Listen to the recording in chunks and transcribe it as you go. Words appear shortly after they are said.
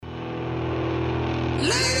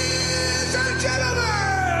Ladies and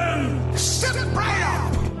gentlemen, step right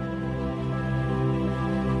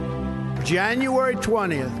up. January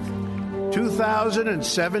 20th,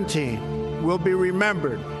 2017 will be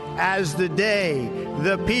remembered as the day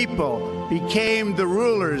the people became the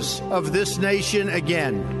rulers of this nation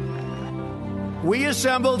again. We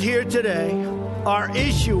assembled here today are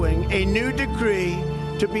issuing a new decree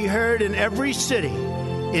to be heard in every city,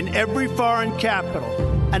 in every foreign capital,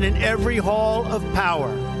 and in every hall of power.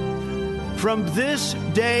 From this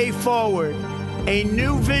day forward, a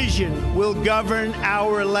new vision will govern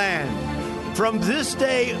our land. From this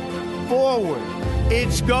day forward,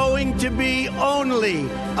 it's going to be only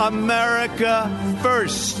America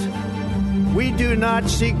first. We do not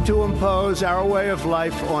seek to impose our way of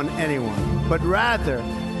life on anyone, but rather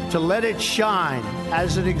to let it shine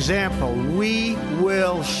as an example. We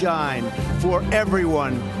will shine for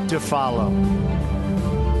everyone to follow.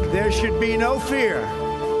 There should be no fear.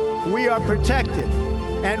 We are protected,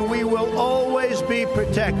 and we will always be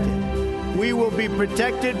protected. We will be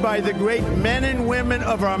protected by the great men and women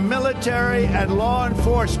of our military and law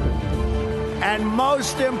enforcement. And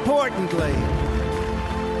most importantly,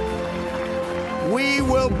 we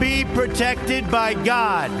will be protected by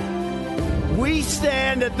God. We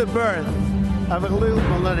stand at the birth of a new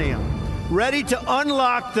millennium, ready to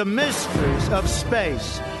unlock the mysteries of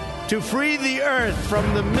space, to free the earth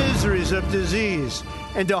from the miseries of disease,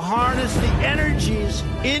 and to harness the energies,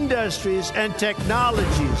 industries, and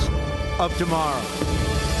technologies of tomorrow.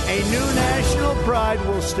 A new national pride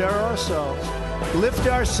will stir our souls, lift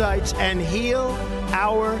our sights, and heal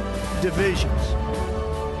our divisions.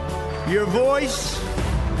 Your voice,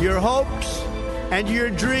 your hopes, and your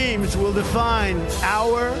dreams will define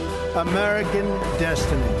our American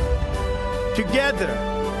destiny. Together,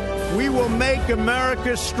 we will make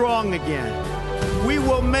America strong again. We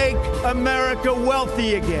will make America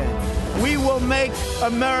wealthy again. We will make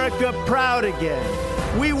America proud again.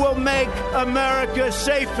 We will make America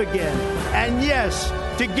safe again. And yes,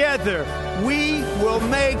 together, we will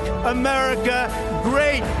make America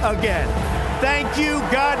great again. Thank you,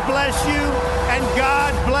 God bless you, and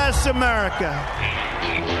God bless America.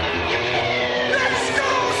 Let's go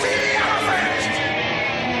see the elephant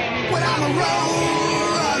without a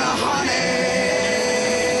roll and a honey.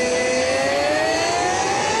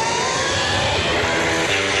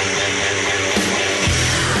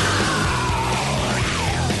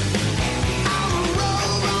 I'm a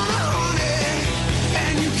roll and a honey,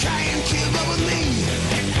 and you can't keep up with me.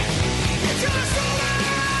 It's your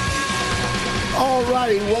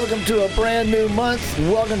Alrighty, welcome to a brand new month.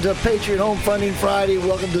 Welcome to Patriot Home Funding Friday.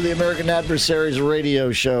 Welcome to the American Adversaries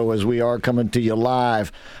radio show, as we are coming to you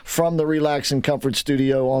live from the Relax and Comfort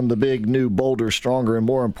studio on the big, new, bolder, stronger, and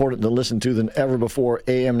more important to listen to than ever before,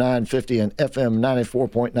 AM 950 and FM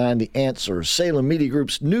 94.9, The Answer, Salem Media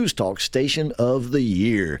Group's News Talk Station of the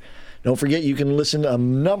Year. Don't forget, you can listen a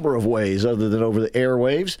number of ways other than over the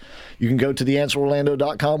airwaves. You can go to the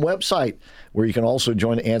AnswerOrlando.com website, where you can also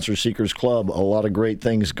join the Answer Seekers Club. A lot of great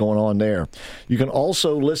things going on there. You can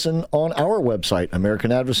also listen on our website,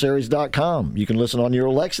 AmericanAdversaries.com. You can listen on your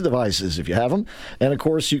Alexa devices if you have them. And, of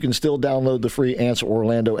course, you can still download the free Answer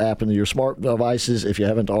Orlando app into your smart devices if you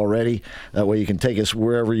haven't already. That way you can take us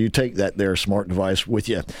wherever you take that there smart device with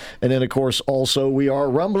you. And then, of course, also we are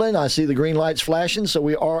rumbling. I see the green lights flashing, so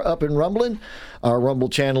we are up and rumbling. Our Rumble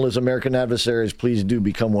channel is American Adversaries. Please do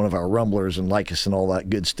become one of our Rumblers and like us and all that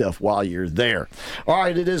good stuff while you're there. All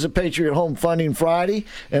right, it is a Patriot Home Funding Friday,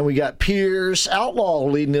 and we got Pierce Outlaw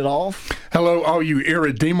leading it off. Hello, all you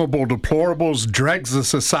irredeemable deplorables, dregs of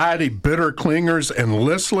society, bitter clingers, and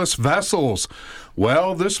listless vessels.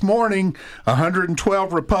 Well, this morning,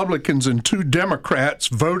 112 Republicans and 2 Democrats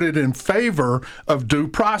voted in favor of due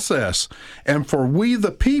process, and for we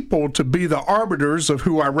the people to be the arbiters of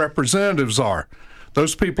who our representatives are.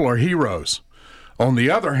 Those people are heroes. On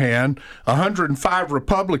the other hand, 105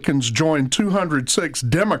 Republicans joined 206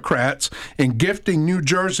 Democrats in gifting New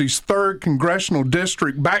Jersey's 3rd congressional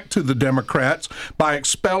district back to the Democrats by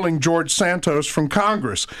expelling George Santos from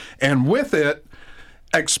Congress, and with it,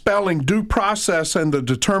 expelling due process and the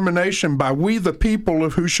determination by we the people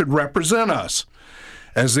of who should represent us.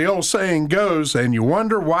 As the old saying goes, and you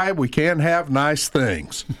wonder why we can't have nice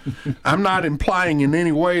things. I'm not implying in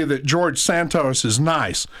any way that George Santos is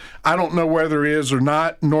nice. I don't know whether he is or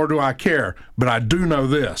not, nor do I care, but I do know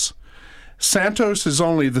this. Santos is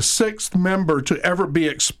only the 6th member to ever be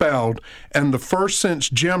expelled, and the first since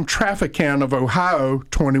Jim Traficant of Ohio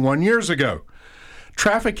 21 years ago.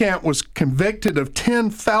 Traficant was convicted of 10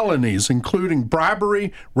 felonies, including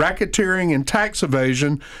bribery, racketeering, and tax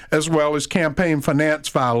evasion, as well as campaign finance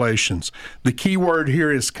violations. The key word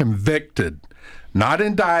here is convicted. Not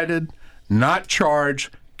indicted, not charged,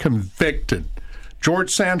 convicted. George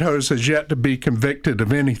Santos has yet to be convicted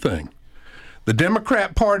of anything. The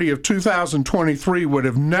Democrat Party of 2023 would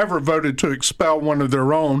have never voted to expel one of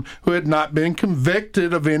their own who had not been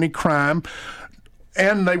convicted of any crime,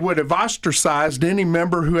 and they would have ostracized any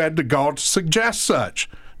member who had the gall to suggest such.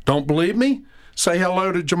 Don't believe me? Say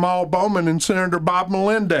hello to Jamal Bowman and Senator Bob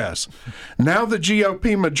Melendez. Now the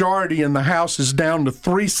GOP majority in the House is down to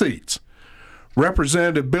 3 seats.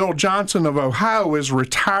 Representative Bill Johnson of Ohio is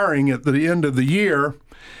retiring at the end of the year.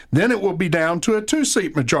 Then it will be down to a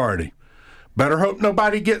 2-seat majority. Better hope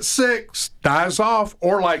nobody gets sick, dies off,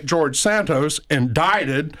 or like George Santos,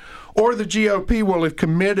 indicted, or the GOP will have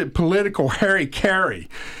committed political hara-kiri,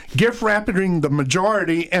 gift-wrapping the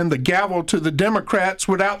majority and the gavel to the Democrats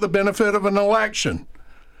without the benefit of an election.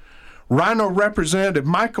 Rhino Representative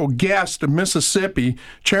Michael Guest of Mississippi,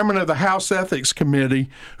 chairman of the House Ethics Committee,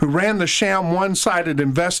 who ran the sham one-sided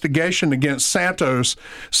investigation against Santos,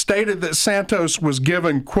 stated that Santos was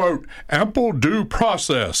given, quote, ample due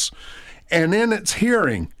process. And in its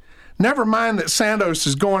hearing, never mind that Santos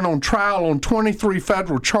is going on trial on 23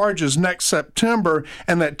 federal charges next September,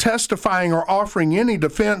 and that testifying or offering any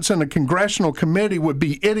defense in a congressional committee would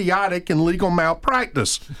be idiotic and legal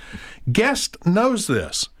malpractice. Guest knows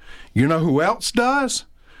this. You know who else does?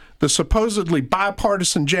 The supposedly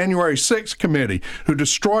bipartisan January 6th committee, who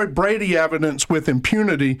destroyed Brady evidence with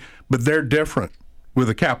impunity, but they're different, with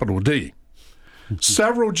a capital D.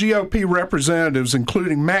 Several GOP representatives,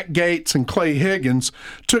 including Matt Gaetz and Clay Higgins,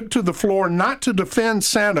 took to the floor not to defend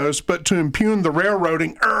Santos, but to impugn the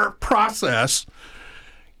railroading process.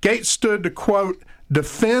 Gaetz stood to, quote,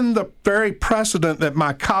 defend the very precedent that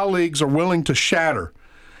my colleagues are willing to shatter.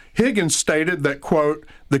 Higgins stated that, quote,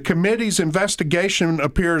 the committee's investigation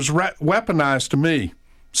appears weaponized to me.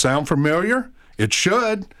 Sound familiar? It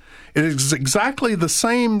should. It is exactly the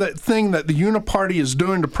same thing that the Uniparty is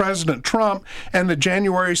doing to President Trump and the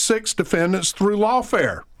January 6th defendants through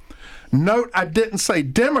lawfare. Note I didn't say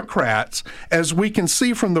Democrats, as we can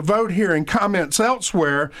see from the vote here and comments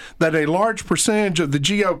elsewhere that a large percentage of the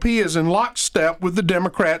GOP is in lockstep with the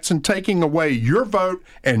Democrats in taking away your vote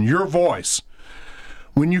and your voice.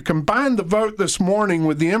 When you combine the vote this morning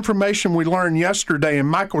with the information we learned yesterday in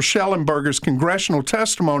Michael Schellenberger's congressional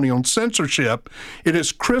testimony on censorship, it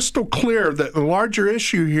is crystal clear that the larger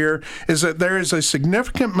issue here is that there is a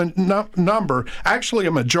significant number, actually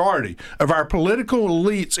a majority, of our political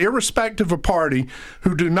elites, irrespective of party,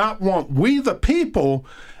 who do not want we the people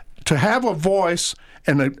to have a voice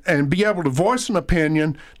and be able to voice an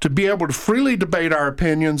opinion, to be able to freely debate our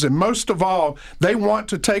opinions, and most of all, they want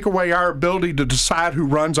to take away our ability to decide who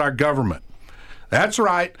runs our government. That's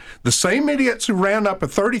right. The same idiots who ran up a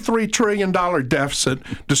 $33 trillion deficit,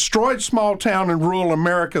 destroyed small town and rural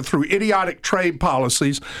America through idiotic trade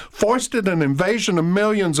policies, foisted an invasion of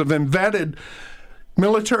millions of unvetted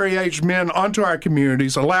military-aged men onto our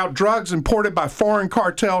communities, allowed drugs imported by foreign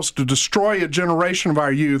cartels to destroy a generation of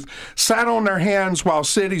our youth, sat on their hands while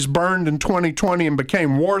cities burned in 2020 and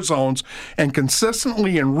became war zones, and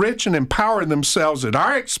consistently enrich and empower themselves at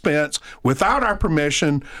our expense without our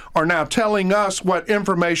permission, are now telling us what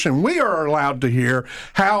information we are allowed to hear,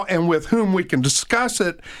 how and with whom we can discuss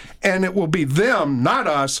it, and it will be them, not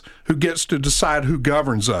us, who gets to decide who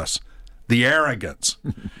governs us. The arrogance.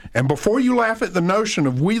 And before you laugh at the notion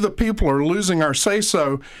of we the people are losing our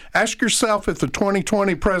say-so, ask yourself if the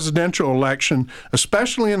 2020 presidential election,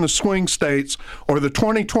 especially in the swing states, or the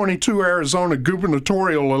 2022 Arizona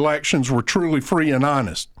gubernatorial elections were truly free and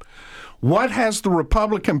honest. What has the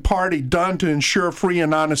Republican Party done to ensure free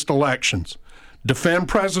and honest elections? Defend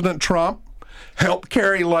President Trump? Help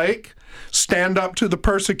Kari Lake? Stand up to the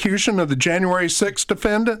persecution of the January 6th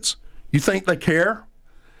defendants? You think they care?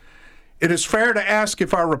 It is fair to ask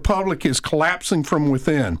if our republic is collapsing from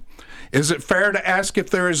within. Is it fair to ask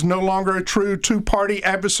if there is no longer a true two-party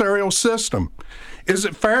adversarial system? Is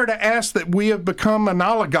it fair to ask that we have become an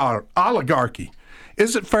oligarchy?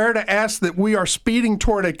 Is it fair to ask that we are speeding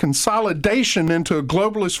toward a consolidation into a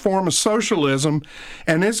globalist form of socialism?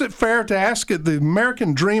 And is it fair to ask that the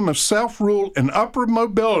American dream of self-rule and upward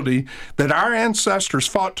mobility that our ancestors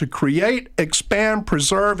fought to create, expand,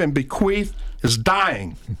 preserve, and bequeath is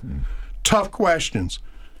dying? Tough questions.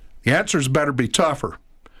 The answers better be tougher.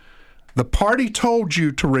 The party told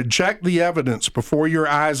you to reject the evidence before your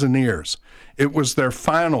eyes and ears. It was their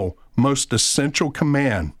final, most essential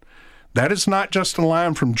command. That is not just a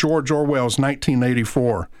line from George Orwell's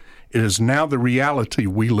 1984. It is now the reality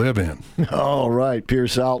we live in. All right,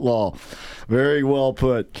 Pierce Outlaw. Very well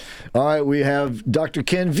put. All right, we have Dr.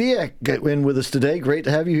 Ken Vieck in with us today. Great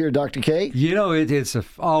to have you here, Dr. K. You know, it's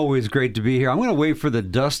always great to be here. I'm going to wait for the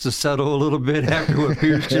dust to settle a little bit after what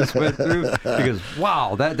Pierce just went through, because,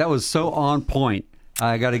 wow, that was so on point.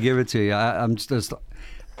 I got to give it to you.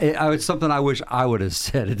 It's something I wish I would have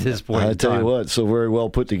said at this point. I tell you what, so very well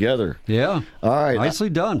put together. Yeah. All right. Nicely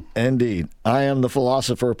done. Indeed. I am the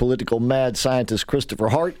philosopher, political mad scientist Christopher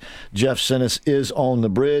Hart. Jeff Sinis is on the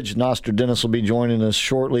bridge. Nostra Dennis will be joining us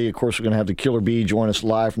shortly. Of course, we're going to have the Killer Bee join us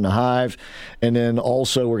live from the Hive. And then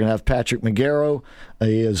also we're going to have Patrick Magaro.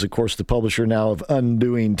 He is, of course, the publisher now of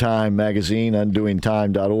Undoing Time magazine,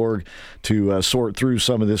 undoingtime.org, to sort through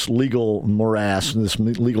some of this legal morass and this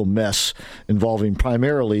legal mess involving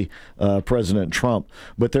primarily President Trump.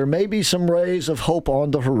 But there may be some rays of hope on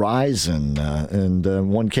the horizon, and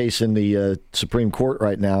one case in the Supreme Court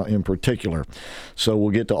right now in particular. So we'll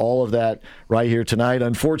get to all of that right here tonight.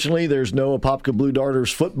 Unfortunately, there's no Apopka Blue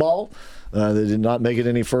Darters football. They did not make it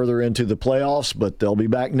any further into the playoffs, but they'll be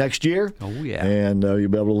back next year. Oh, yeah. And you'll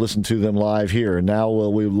be able to listen to them live here. And now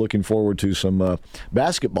we're looking forward to some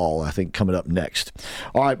basketball, I think, coming up next.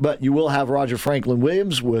 All right, but you will have Roger Franklin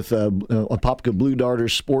Williams with Apopka Blue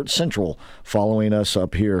Darters Sports Central following us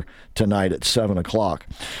up here tonight at 7 o'clock.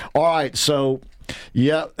 All right, so...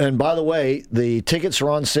 yeah, and by the way, the tickets are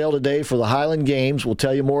on sale today for the Highland Games. We'll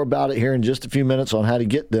tell you more about it here in just a few minutes on how to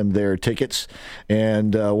get them their tickets.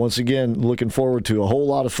 And once again, looking forward to a whole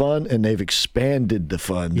lot of fun, and they've expanded the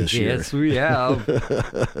fun this year. Yes, we have.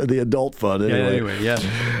 The adult fun, anyway. Yeah.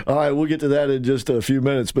 All right, we'll get to that in just a few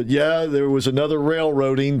minutes. But yeah, there was another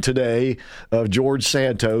railroading today of George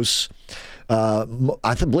Santos.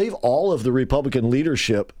 I believe all of the Republican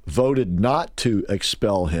leadership voted not to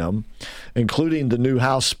expel him, including the new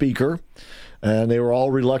House Speaker. And they were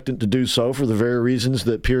all reluctant to do so for the very reasons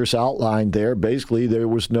that Pierce outlined there. Basically, there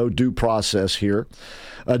was no due process here.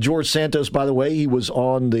 George Santos, by the way, he was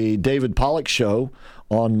on the David Pollock show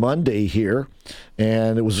on Monday here,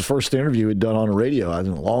 and it was the first interview he'd done on the radio in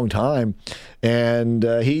a long time. And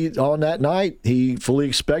he, on that night, he fully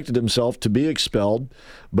expected himself to be expelled,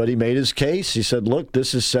 but he made his case. He said, look,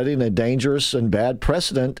 this is setting a dangerous and bad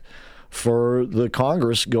precedent for the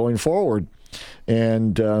Congress going forward.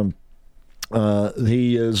 And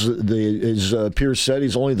he is, as Pierce said,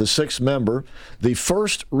 he's only the sixth member, the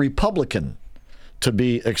first Republican to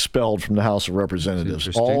be expelled from the House of Representatives.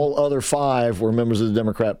 All other five were members of the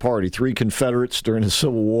Democrat Party. 3 Confederates during the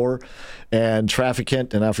Civil War, and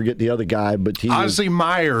Trafficant, and I forget the other guy, but he Ozzie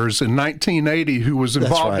Myers in 1980, who was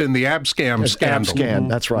involved in the Abscam scandal. Abscan,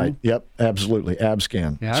 that's right. Yep, absolutely,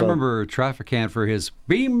 Abscan. Yeah, I remember Trafficant for his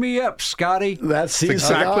 "Beam me up, Scotty." That's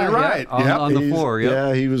exactly right. Yeah, on the floor. Yep.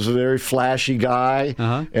 Yeah, he was a very flashy guy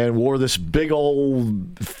and wore this big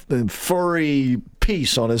old furry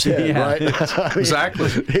piece on his head, right? I mean, Exactly.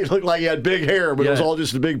 He looked like he had big hair, but it was all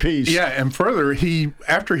just a big piece. Yeah, and further,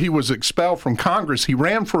 after he was expelled from Congress, he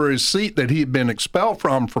ran for his seat that he had been expelled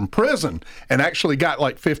from prison, and actually got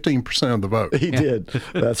like 15% of the vote. He did.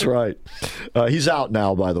 That's right. He's out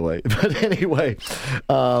now, by the way. But anyway,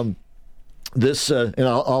 this, and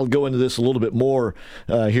I'll go into this a little bit more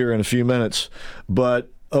here in a few minutes, but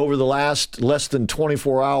over the last less than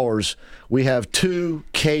 24 hours, we have 2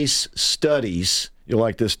 case studies. You'll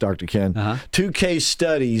like this, Dr. Ken. 2 case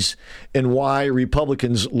studies in why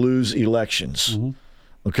Republicans lose elections.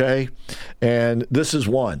 Okay? And this is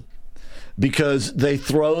one. Because they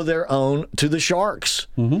throw their own to the sharks.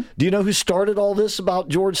 Do you know who started all this about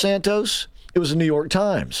George Santos? It was the New York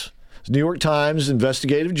Times. It was the New York Times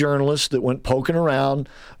investigative journalists that went poking around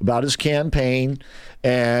about his campaign,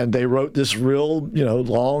 and they wrote this real,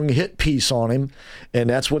 long hit piece on him, and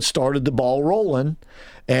that's what started the ball rolling.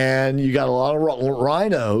 And you got a lot of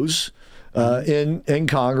rhinos in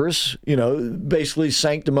Congress, basically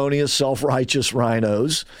sanctimonious, self-righteous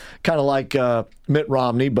rhinos, kind of like Mitt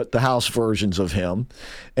Romney, but the House versions of him.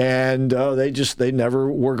 And they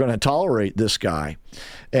never were going to tolerate this guy.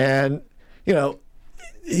 And,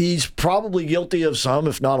 he's probably guilty of some,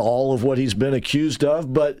 if not all, of what he's been accused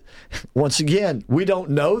of. But once again, we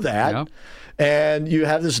don't know that. Yep. And you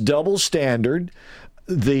have this double standard.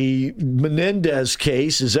 The Menendez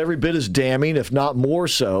case is every bit as damning, if not more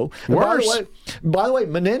so. Worse. By the way,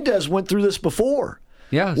 Menendez went through this before.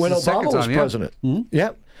 Yeah, when Obama was president.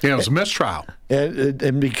 Yep. Yeah, it was a mistrial.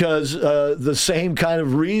 And because the same kind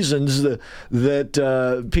of reasons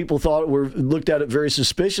that people thought were looked at it very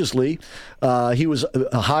suspiciously, he was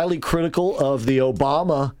highly critical of the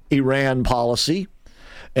Obama Iran policy.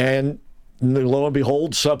 And lo and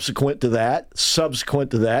behold, subsequent to that,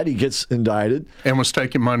 he gets indicted. And was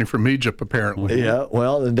taking money from Egypt, apparently. Yeah,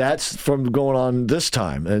 well, and that's from going on this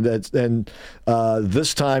time. And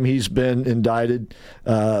this time he's been indicted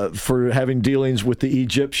for having dealings with the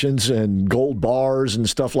Egyptians and gold bars and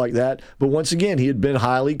stuff like that. But once again, he had been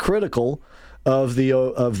highly critical of the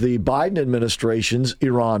Biden administration's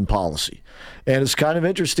Iran policy. And it's kind of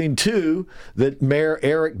interesting, too, that Mayor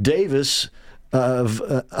Eric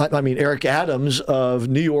Adams of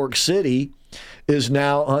New York City is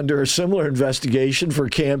now under a similar investigation for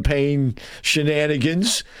campaign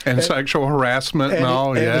shenanigans. And sexual harassment and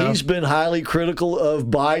all, And he's been highly critical of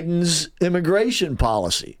Biden's immigration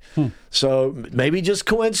policy. So maybe just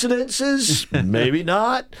coincidences, maybe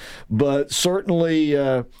not. But certainly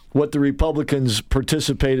what the Republicans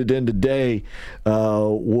participated in today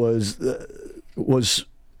was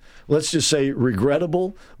let's just say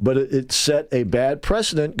regrettable, but it set a bad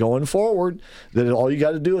precedent going forward that all you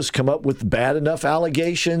got to do is come up with bad enough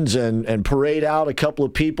allegations and parade out a couple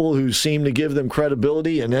of people who seem to give them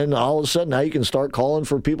credibility, and then all of a sudden now you can start calling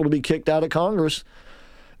for people to be kicked out of Congress.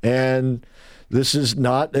 And this is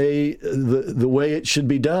not the way it should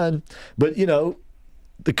be done. But, you know,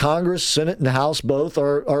 the Congress, Senate, and the House both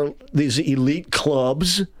are these elite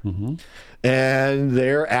clubs. Mm-hmm. And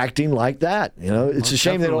they're acting like that. You know, it's a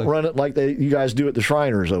shame they don't run it like you guys do at the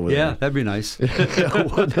Shriners over there. Yeah, that'd be nice.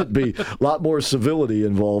 Wouldn't it be a lot more civility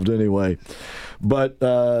involved anyway? But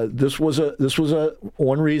this was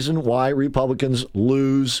one reason why Republicans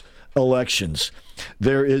lose elections.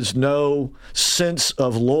 There is no sense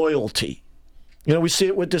of loyalty. You know, we see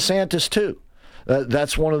it with DeSantis too.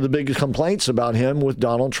 That's one of the big complaints about him with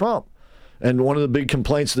Donald Trump. And one of the big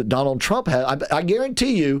complaints that Donald Trump had, I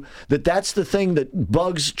guarantee you that that's the thing that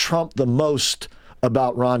bugs Trump the most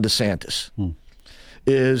about Ron DeSantis,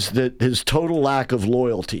 is that his total lack of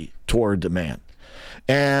loyalty toward the man.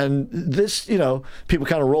 And this, you know, people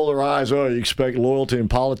kind of roll their eyes, oh, you expect loyalty in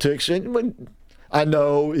politics? And when, I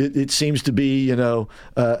know it seems to be, you know,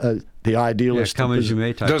 the idealist. Come as you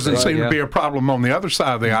may type. Doesn't seem to be a problem on the other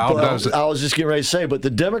side of the aisle, does it? I was just getting ready to say, but the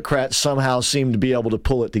Democrats somehow seem to be able to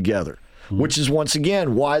pull it together. Which is, once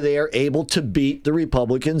again, why they are able to beat the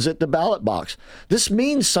Republicans at the ballot box. This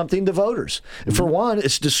means something to voters. For one,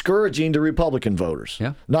 it's discouraging to Republican voters.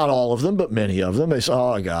 Yeah. Not all of them, but many of them. They say,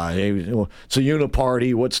 oh, God, it's a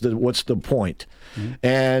uniparty. What's the point?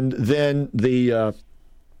 And then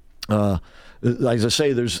as I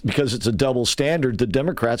say, because it's a double standard, the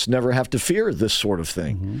Democrats never have to fear this sort of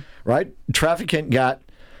thing, right? Traficant got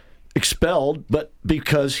expelled, but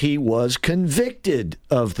because he was convicted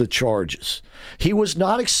of the charges. He was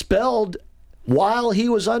not expelled while he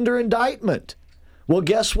was under indictment. Well,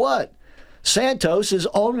 guess what? Santos is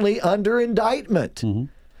only under indictment.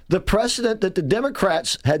 The precedent that the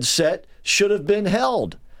Democrats had set should have been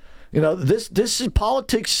held. You know, this is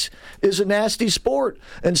politics is a nasty sport,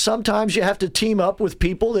 and sometimes you have to team up with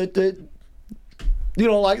people that you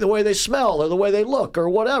don't like the way they smell or the way they look or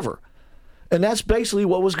whatever. And that's basically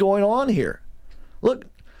what was going on here. Look,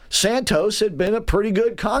 Santos had been a pretty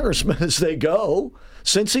good congressman as they go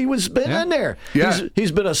since he was been in there. Yeah.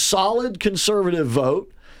 He's been a solid conservative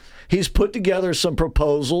vote. He's put together some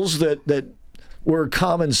proposals that were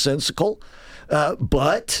commonsensical,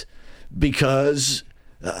 but because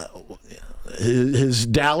his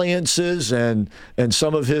dalliances and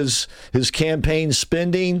some of his campaign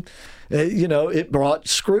spending, you know, it brought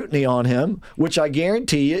scrutiny on him, which I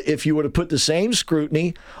guarantee you, if you were to put the same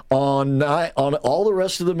scrutiny on all the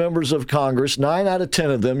rest of the members of Congress, 9 out of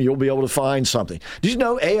 10 of them, you'll be able to find something. Did you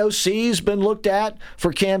know AOC's been looked at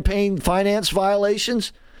for campaign finance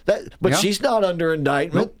violations? But she's not under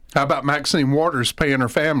indictment. Nope. How about Maxine Waters paying her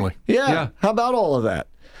family? Yeah. How about all of that?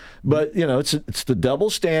 But, you know, it's the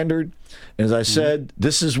double standard. As I said,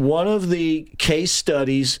 this is one of the case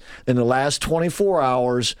studies in the last 24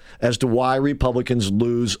 hours as to why Republicans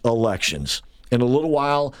lose elections. In a little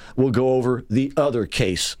while, we'll go over the other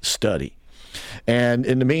case study. And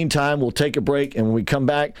in the meantime, we'll take a break, and when we come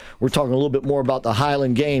back, we're talking a little bit more about the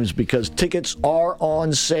Highland Games because tickets are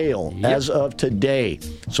on sale as of today.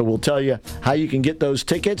 So we'll tell you how you can get those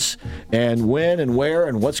tickets and when and where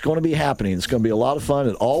and what's going to be happening. It's going to be a lot of fun.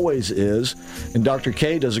 It always is. And Dr.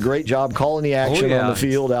 K does a great job calling the action on the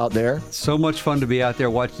field out there. So much fun to be out there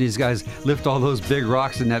watching these guys lift all those big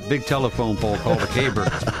rocks in that big telephone pole called a caber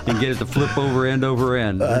and get it to flip over end over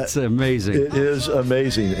end. It's amazing. It is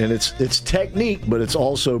amazing. And it's technique, but it's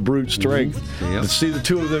also brute strength. To see the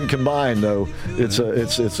two of them combined, though, it's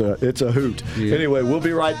a hoot. Anyway, we'll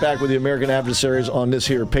be right back with the American Adversaries on this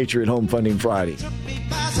here Patriot Home Funding Friday.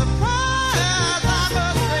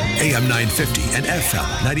 AM 950 and FM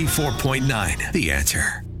 94.9. The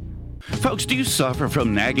Answer. Folks, do you suffer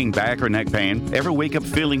from nagging back or neck pain? Ever wake up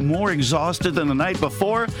feeling more exhausted than the night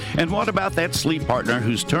before? And what about that sleep partner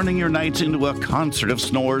who's turning your nights into a concert of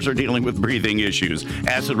snores or dealing with breathing issues,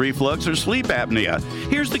 acid reflux, or sleep apnea?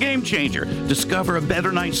 Here's the game changer. Discover a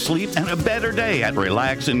better night's sleep and a better day at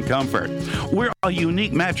Relax and Comfort. We're a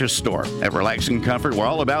unique mattress store. At Relax and Comfort, we're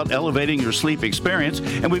all about elevating your sleep experience,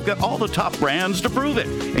 and we've got all the top brands to prove it,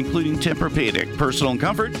 including Tempur-Pedic, Personal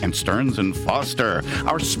Comfort, and Stearns & Foster.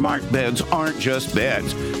 Our smart beds aren't just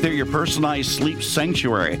beds. They're your personalized sleep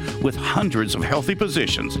sanctuary with hundreds of healthy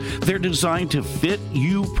positions. They're designed to fit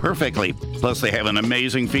you perfectly. Plus, they have an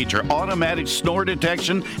amazing feature, automatic snore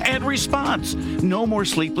detection and response. No more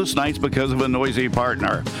sleepless nights because of a noisy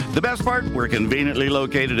partner. The best part, we're conveniently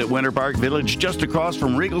located at Winter Park Village, just across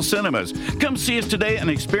from Regal Cinemas. Come see us today and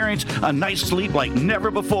experience a night's sleep like never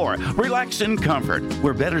before. Relax in Comfort,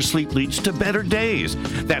 where better sleep leads to better days.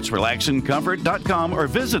 That's relaxandcomfort.com, or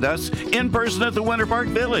visit us in person at the Winter Park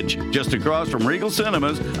Village, just across from Regal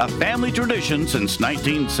Cinemas, a family tradition since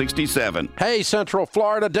 1967. Hey, Central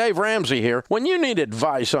Florida, Dave Ramsey here. When you need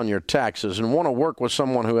advice on your taxes and want to work with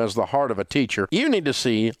someone who has the heart of a teacher, you need to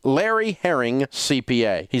see Larry Herring,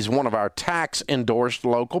 CPA. He's one of our tax-endorsed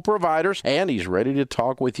local providers, and he's ready to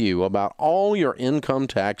talk with you about all your income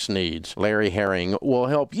tax needs. Larry Herring will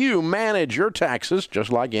help you manage your taxes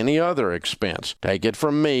just like any other expense. Take it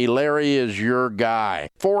from me, Larry is your guy.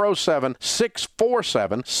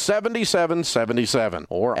 407-647-7777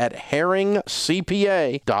 or at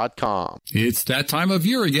herringcpa.com. It's that time of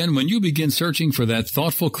year again when you begin searching for that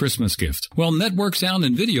thoughtful Christmas gift. Well, Network Sound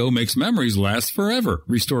and Video makes memories last forever,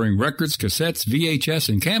 restoring records, cassettes, VHS,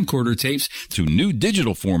 and camcorder tapes to new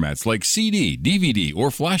digital formats like CD, DVD,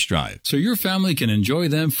 or flash drive, so your family can enjoy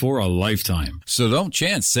them for a lifetime. So don't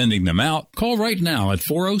chance sending them out. Call right now at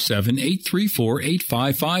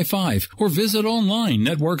 407-834-8555 or visit online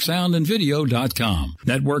networksoundandvideo.com.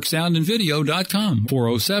 networksoundandvideo.com.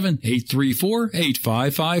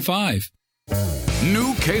 407-834-8555.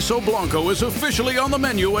 New Queso Blanco is officially on the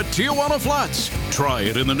menu at Tijuana Flats. Try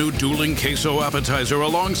it in the new dueling queso appetizer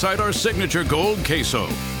alongside our signature gold queso.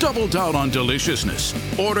 Double down on deliciousness.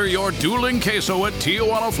 Order your dueling queso at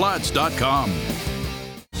TijuanaFlats.com.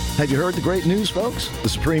 Have you heard the great news, folks? The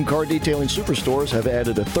Supreme Car Detailing Superstores have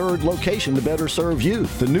added a third location to better serve you.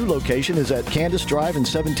 The new location is at Candace Drive in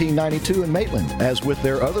 1792 in Maitland. As with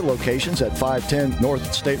their other locations at 510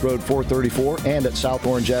 North State Road 434 and at South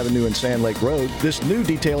Orange Avenue and Sand Lake Road, this new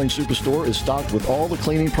detailing superstore is stocked with all the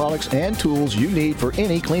cleaning products and tools you need for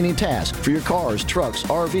any cleaning task for your cars, trucks,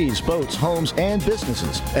 RVs, boats, homes, and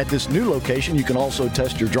businesses. At this new location, you can also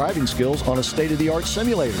test your driving skills on a state-of-the-art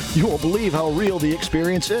simulator. You won't believe how real the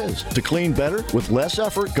experience is. To clean better with less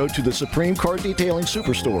effort, go to the Supreme Car Detailing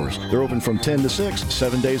Superstores. They're open from 10 to 6,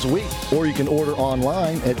 7 days a week. Or you can order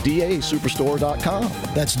online at DASuperstore.com.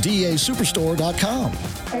 That's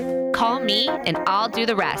DASuperstore.com. Call me and I'll do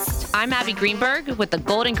the rest. I'm Abby Greenberg with the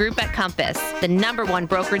Golden Group at Compass, the #1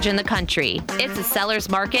 brokerage in the country. It's a seller's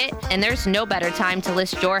market, and there's no better time to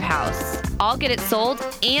list your house. I'll get it sold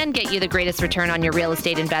and get you the greatest return on your real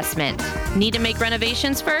estate investment. Need to make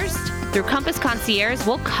renovations first? Through Compass Concierge,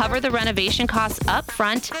 we'll cover the renovation costs up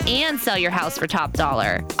front and sell your house for top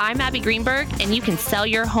dollar. I'm Abby Greenberg, and you can sell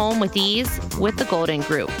your home with ease with the Golden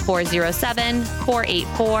Group.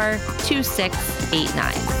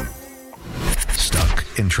 407-484-2689. Stuck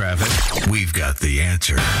in traffic? We've got the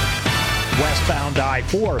answer. Westbound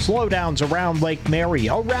I-4, slowdowns around Lake Mary,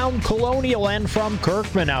 around Colonial, and from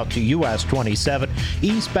Kirkman out to US 27.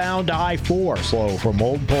 Eastbound I-4, slow from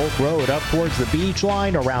Old Polk Road up towards the beach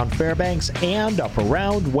line, around Fairbanks, and up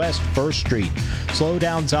around West 1st Street.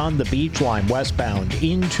 Slowdowns on the beach line westbound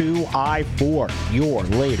into I-4. Your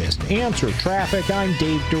latest Answer Traffic, I'm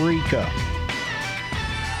Dave Dorica.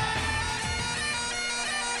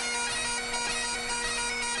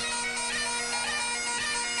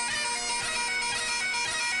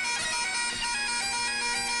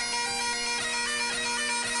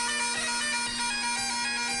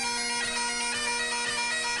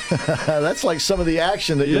 That's like some of the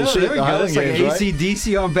action that you'll see at the Highland Games, right? It's like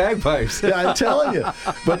AC/DC on bagpipes. Yeah, I'm telling you.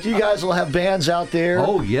 But you guys will have bands out there.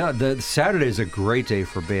 Oh, yeah. The Saturday is a great day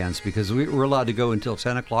for bands because we're allowed to go until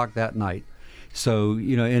 10 o'clock that night. So,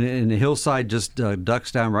 in the hillside, just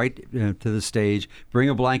ducks down right to the stage. Bring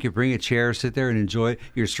a blanket, bring a chair, sit there and enjoy it.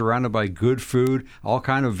 You're surrounded by good food, all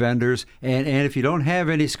kind of vendors. And if you don't have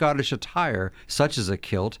any Scottish attire, such as a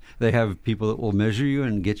kilt, they have people that will measure you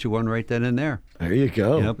and get you one right then and there. There you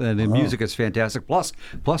go. And the music is fantastic.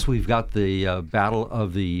 Plus we've got the battle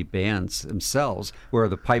of the bands themselves, where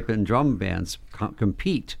the pipe and drum bands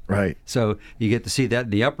compete. Right. So you get to see that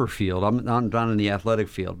in the upper field. I'm not in the athletic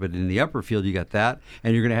field, but in the upper field you got that,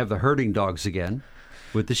 and you're going to have the herding dogs again,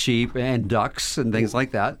 with the sheep and ducks and things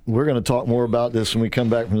like that. We're going to talk more about this when we come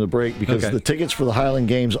back from the break, because the tickets for the Highland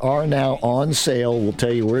Games are now on sale. We'll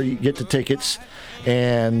tell you where you get the tickets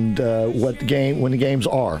and when the games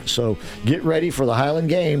are. So get ready for the Highland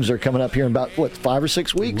Games. They're coming up here in about, 5 or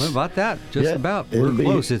 6 weeks? What about that? Just about. We're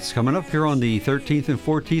close. It's coming up here on the 13th and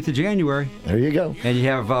 14th of January. There you go. And you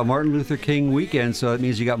have Martin Luther King weekend, so that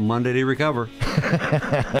means you got Monday to recover.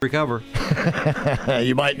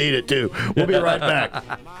 You might need it, too. We'll be right back.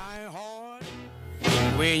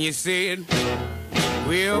 When you said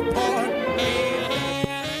we'll part.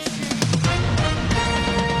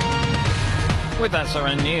 With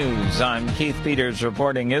SRN News, I'm Keith Peters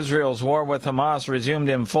reporting Israel's war with Hamas resumed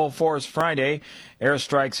in full force Friday.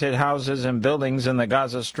 Airstrikes hit houses and buildings in the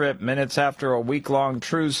Gaza Strip minutes after a week-long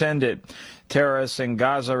truce ended. Terrorists in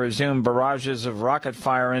Gaza resumed barrages of rocket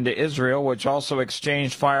fire into Israel, which also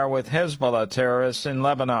exchanged fire with Hezbollah terrorists in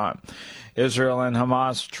Lebanon. Israel and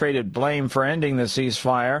Hamas traded blame for ending the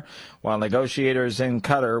ceasefire, while negotiators in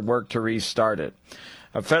Qatar worked to restart it.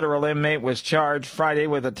 A federal inmate was charged Friday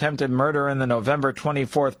with attempted murder in the November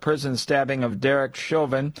 24th prison stabbing of Derek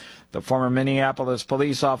Chauvin, the former Minneapolis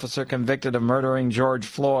police officer convicted of murdering George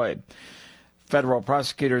Floyd. Federal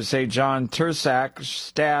prosecutors say John Tursak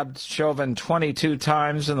stabbed Chauvin 22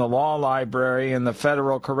 times in the law library in the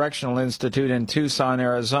Federal Correctional Institute in Tucson,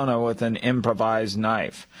 Arizona, with an improvised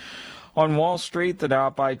knife. On Wall Street, the Dow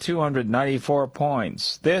up by 294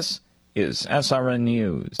 points. This is SRN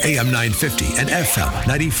News. AM 950 and FM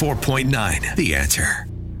 94.9. The Answer.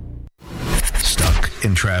 Stuck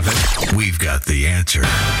in traffic? We've got the answer.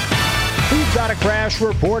 We've got a crash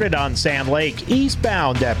reported on Sand Lake,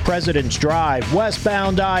 eastbound at President's Drive,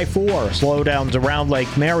 westbound I-4. Slowdowns around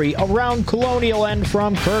Lake Mary, around Colonial and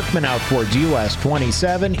from Kirkman out towards US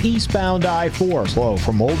 27, eastbound I-4. Slow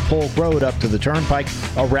from Old Polk Road up to the Turnpike,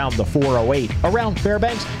 around the 408, around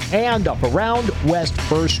Fairbanks, and up around West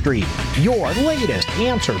 1st Street. Your latest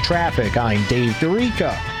Answer Traffic. I'm Dave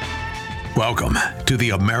Dorica. Welcome to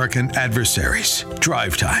the American Adversaries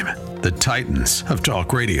Drive Time, the Titans of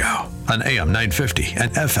Talk Radio on AM 950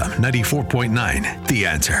 and FM 94.9. The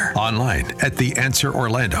Answer. Online at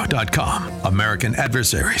theanswerorlando.com,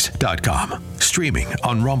 americanadversaries.com, streaming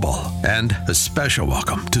on Rumble, and a special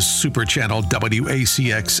welcome to Super Channel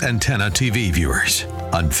WACX Antenna TV viewers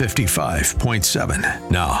on 55.7.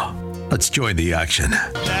 Now, let's join the action.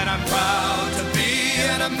 That I'm proud to be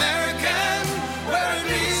an American, where at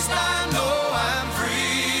least I know I'm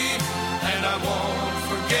free. And I won't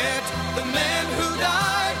forget the men who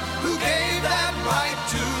died, who gave that right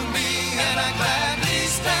to me. And I gladly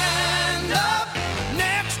stand up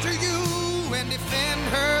next to you and defend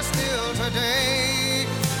her still today.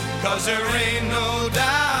 'Cause there ain't no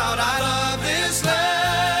doubt I love this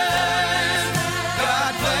land.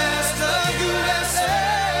 God bless the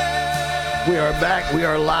USA. We are back. We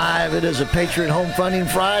are live. It is a Patriot Home Funding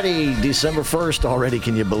Friday, December 1st already.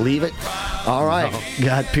 Can you believe it? All right.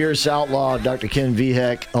 Got Pierce Outlaw, Dr. Ken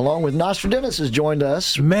Vihek, along with Nostradamus has joined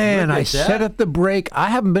us. Man, I set up the break. I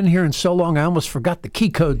haven't been here in so long, I almost forgot the key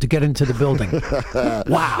code to get into the building.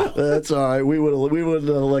 Wow. That's all right. We would have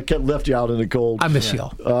left you out in the cold. I miss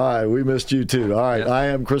y'all. All right. We missed you, too. All right. I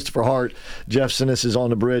am Christopher Hart. Jeff Sinis is on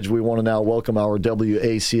the bridge. We want to now welcome our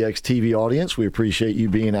WACX TV audience. We appreciate you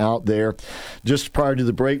being out there. Just prior to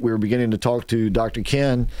the break, we were beginning to talk to Dr.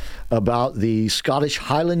 Ken about the Scottish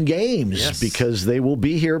Highland Games, because they will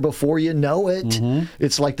be here before you know it. Mm-hmm.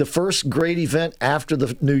 It's like the first great event after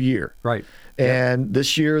the new year. Right. And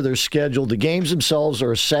this year they're scheduled. The games themselves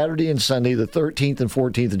are Saturday and Sunday, the 13th and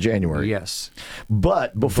 14th of January. Yes.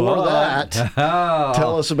 But before that,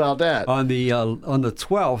 tell us about that. On the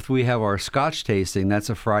 12th, we have our Scotch tasting. That's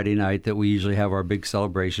a Friday night that we usually have our big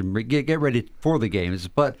celebration. Get ready for the games.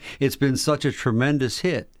 But it's been such a tremendous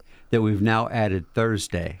hit that we've now added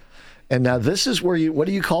Thursday. And now this is where what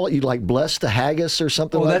do you call it? You like bless the haggis or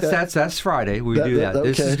something like that? That's Friday. We do that. Okay.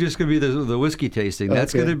 This is just going to be the whiskey tasting.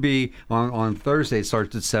 That's going to be on Thursday. It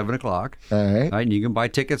starts at 7 o'clock. All right. And you can buy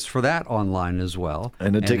tickets for that online as well.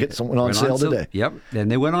 And the tickets went on sale today. Yep.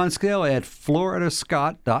 And they went on sale at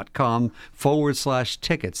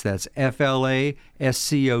floridascott.com/tickets. That's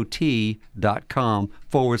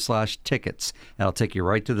FLASCOT.com/tickets. That'll take you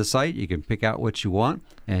right to the site. You can pick out what you want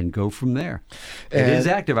and go from there. It is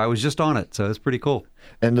active. I was just on it, so it's pretty cool.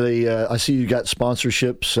 And I see you got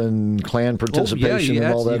sponsorships and clan participation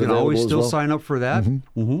and all that. You can always still sign up for that.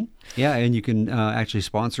 Mm-hmm. Yeah, and you can actually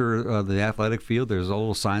sponsor the athletic field. There's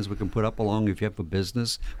little signs we can put up along if you have a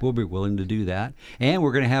business. We'll be willing to do that. And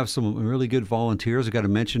we're going to have some really good volunteers. I've got to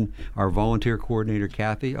mention our volunteer coordinator,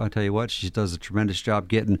 Kathy. I'll tell you what, she does a tremendous job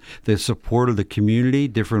getting the support of the community,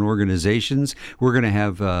 different organizations. We're going to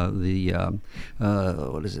have the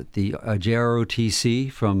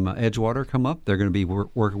JROTC from Edgewater come up. They're going to be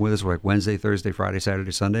working with us like Wednesday, Thursday, Friday,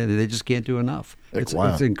 Saturday, Sunday. They just can't do enough.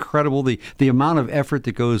 It's incredible the amount of effort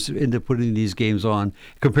that goes into putting these games on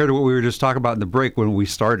compared to what we were just talking about in the break when we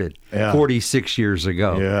started 46 years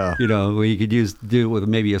ago. Yeah. You know, where you could do it with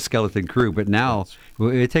maybe a skeleton crew, but now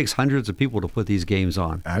it takes hundreds of people to put these games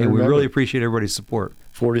on. And we really appreciate everybody's support.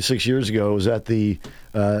 46 years ago, it was at the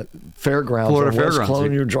fairgrounds Florida on West Fairgrounds.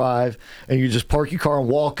 Colonial Drive, and you just park your car and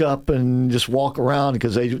walk up and just walk around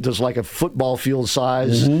because there's like a football field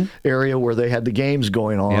size area where they had the games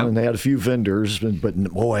going on, and they had a few vendors. But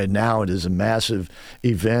boy, now it is a massive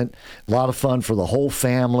event. A lot of fun for the whole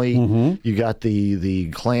family. You got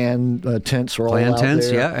the clan tents are all out tents,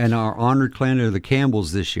 there. yeah, and our honored clan are the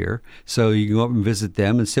Campbells this year. So you can go up and visit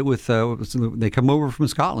them and sit with. They come over from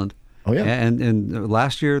Scotland. Oh, yeah. And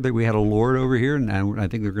last year we had a Lord over here, and I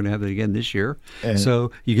think they're going to have it again this year. So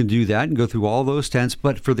you can do that and go through all those tents.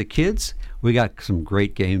 But for the kids, we got some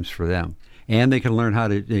great games for them. And they can learn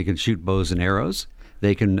they can shoot bows and arrows.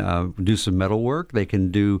 They can do some metal work. They can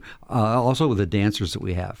do also with the dancers that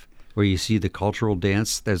we have, where you see the cultural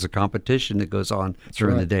dance. There's a competition that goes on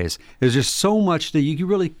during the days. There's just so much that you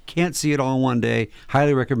really can't see it all in one day.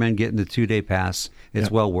 Highly recommend getting the 2-day pass. It's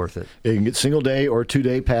well worth it. You can get single day or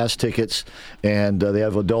 2-day pass tickets, and they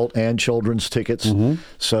have adult and children's tickets.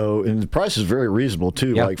 So, and the price is very reasonable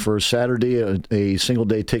too. Like for Saturday, a single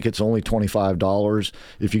day ticket's only $25.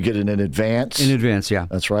 If you get it in advance. In advance, yeah.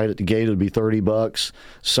 That's right. At the gate, it'll be $30.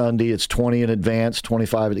 Sunday, it's $20 in advance,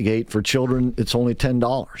 $25 at the gate. For children, it's only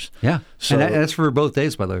 $10. Yeah. So, and that's for both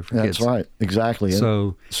days, by the way, for kids. That's right. Exactly.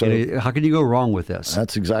 So how can you go wrong with this?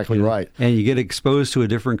 That's exactly right. And you get exposed to a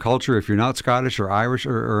different culture. If you're not Scottish or Irish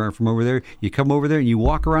or from over there, you come over there and you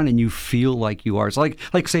walk around and you feel like you are. It's like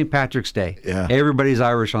St. Patrick's Day. Yeah. Everybody's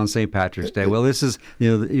Irish on St. Patrick's Day. Well, this is,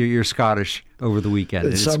 you're Scottish over the weekend.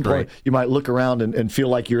 At some point, you might look around and feel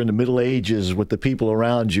like you're in the Middle Ages with the people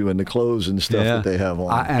around you and the clothes and stuff that they have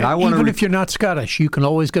on. Even if you're not Scottish, you can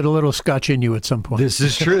always get a little Scotch in you at some point. This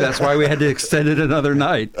is true. That's why we had to extend it another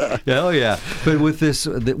night. Hell yeah. But with this,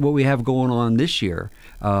 what we have going on this year,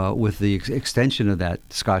 with the extension of that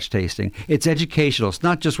Scotch tasting, it's educational. It's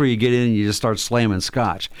not just where you get in and you just start slamming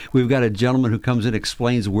Scotch. We've got a gentleman who comes in,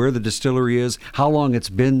 explains where the distillery is, how long it's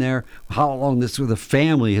been there, how long the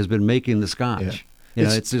family has been making the Scotch.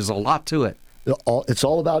 Yeah. There's a lot to it. It's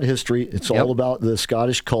all about history. It's all about the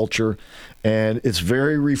Scottish culture, and it's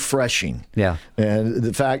very refreshing. Yeah. And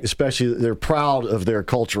the fact, especially, that they're proud of their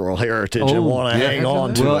cultural heritage and want to hang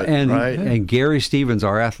on to it. Right? And Gary Stevens,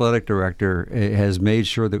 our athletic director, has made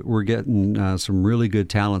sure that we're getting some really good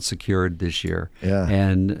talent secured this year. Yeah.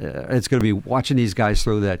 And it's going to be watching these guys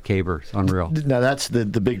throw that caber. It's unreal. Now, that's the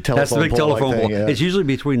big telephone pole. That's the big telephone pole. Yeah. It's usually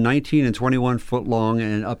between 19 and 21 foot long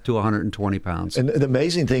and up to 120 pounds. And the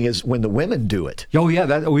amazing thing is when the women do it. Oh,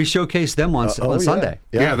 yeah. We showcase them on Sunday.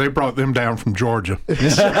 Yeah, they brought them down from Georgia.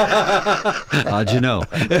 How'd you know?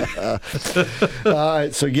 All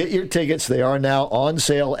right, so get your tickets. They are now on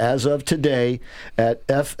sale as of today at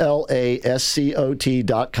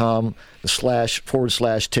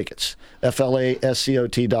FLASCOT.com/tickets.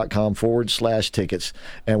 FLASCOT.com/tickets.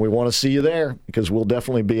 And we want to see you there because we'll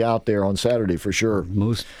definitely be out there on Saturday for sure.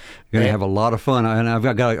 You're going to have a lot of fun. And I've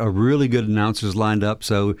got a really good announcers lined up.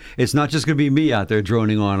 So it's not just going to be me out there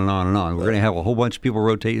droning on and on and on. We're going to have a whole bunch of people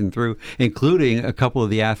rotating through, including a couple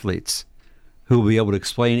of the athletes who will be able to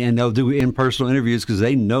explain, and they'll do in-person interviews because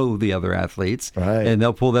they know the other athletes, and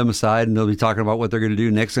they'll pull them aside and they'll be talking about what they're going to do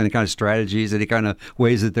next, any kind of strategies, any kind of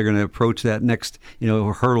ways that they're going to approach that next,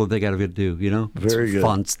 hurdle that they got to do. Very good,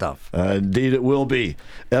 fun stuff. Indeed, it will be.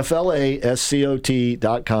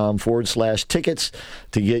 FLASCOT.com/tickets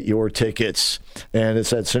to get your tickets, and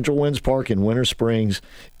it's at Central Winds Park in Winter Springs.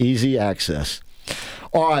 Easy access.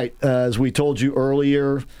 All right, as we told you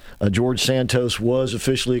earlier, George Santos was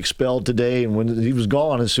officially expelled today, and when he was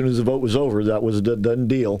gone, as soon as the vote was over, that was a done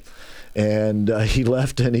deal. And he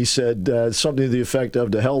left, and he said something to the effect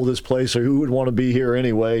of, "To hell with this place, or who would want to be here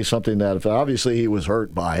anyway?" Something that effect. Obviously, he was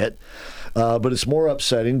hurt by it, but it's more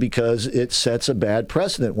upsetting because it sets a bad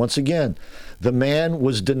precedent. Once again, the man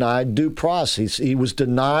was denied due process. He was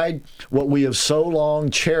denied what we have so long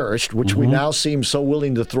cherished, which we now seem so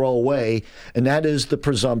willing to throw away, and that is the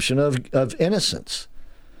presumption of innocence.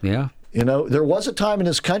 Yeah. You know, there was a time in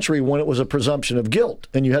this country when it was a presumption of guilt,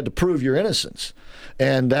 and you had to prove your innocence.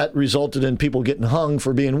 And that resulted in people getting hung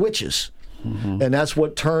for being witches. And that's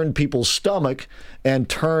what turned people's stomach and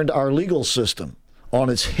turned our legal system on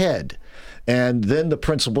its head. And then the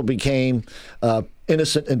principle became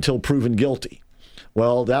innocent until proven guilty.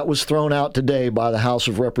 Well, that was thrown out today by the House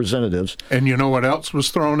of Representatives. And you know what else was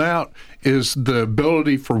thrown out is the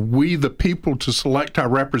ability for we, the people, to select our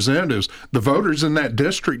representatives. The voters in that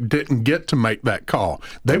district didn't get to make that call.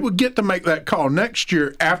 They would get to make that call next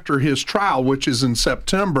year after his trial, which is in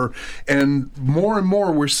September. And more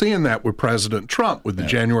we're seeing that with President Trump with the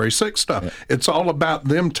January 6th stuff. It's all about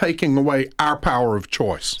them taking away our power of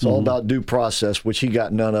choice. It's all about due process, which he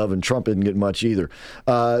got none of, and Trump didn't get much either.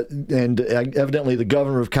 And evidently the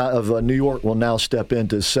governor of New York will now step in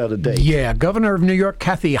to set a date. Yeah, Governor of New York,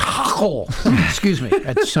 Kathy Hochul. Excuse me,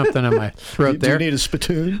 that's something in my throat there. Do you need a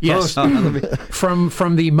spittoon? Yes.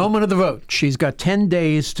 From the moment of the vote, she's got 10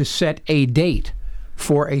 days to set a date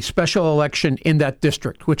for a special election in that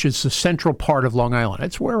district, which is the central part of Long Island.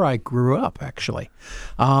 It's where I grew up, actually.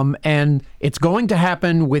 And it's going to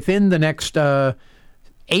happen within the next 8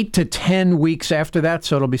 to 10 weeks after that,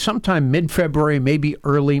 so it'll be sometime mid-February, maybe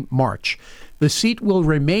early March. The seat will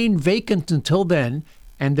remain vacant until then,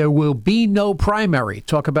 and there will be no primary.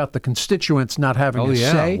 Talk about the constituents not having a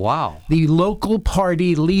say. Wow. The local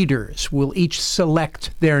party leaders will each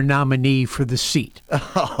select their nominee for the seat.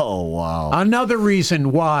 Oh, wow. Another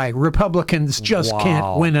reason why Republicans just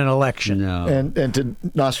can't win an election. No. And to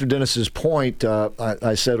Nostradamus' point,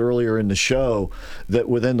 I said earlier in the show that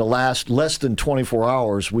within the less than 24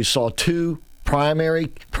 hours, we saw two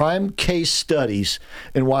prime case studies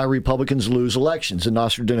in why Republicans lose elections, and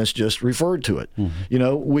Nostradamus just referred to it. You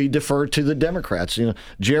know, we defer to the Democrats. You know,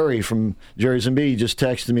 Jerry from Jerry's and B just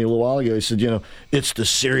texted me a little while ago. He said, you know, it's the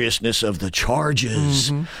seriousness of the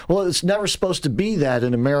charges. Well, it's never supposed to be that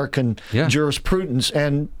in American jurisprudence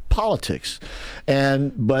and politics,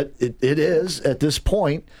 but it is at this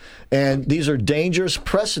point, and these are dangerous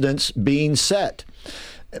precedents being set.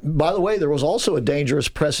 By the way, there was also a dangerous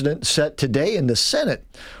precedent set today in the Senate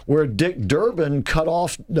where Dick Durbin cut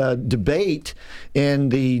off debate in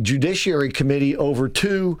the Judiciary Committee over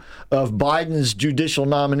two of Biden's judicial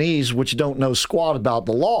nominees, which don't know squat about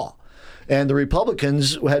the law. And the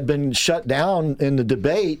Republicans had been shut down in the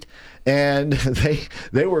debate, and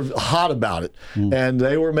they were hot about it, and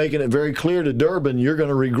they were making it very clear to Durbin, you're going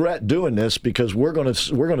to regret doing this because we're going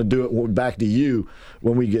to do it back to you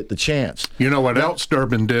when we get the chance. You know what else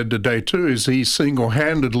Durbin did today too is he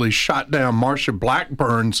single-handedly shot down Marsha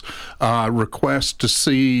Blackburn's request to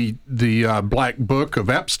see the Black Book of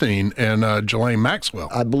Epstein and Ghislaine Maxwell.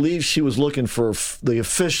 I believe she was looking for the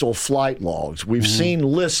official flight logs. We've seen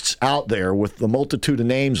lists out there with the multitude of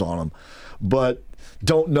names on them, but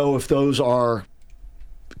don't know if those are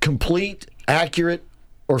complete, accurate,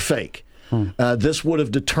 or fake. This would have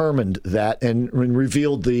determined that and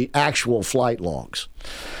revealed the actual flight logs,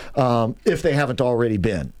 if they haven't already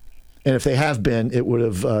been. And if they have been, it would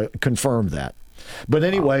have confirmed that. But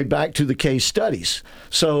anyway, back to the case studies.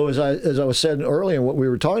 So as I was saying earlier, what we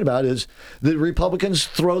were talking about is the Republicans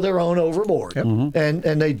throw their own overboard, and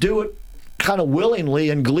they do it kind of willingly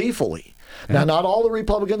and gleefully. Now, not all the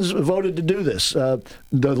Republicans voted to do this. The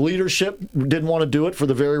leadership didn't want to do it for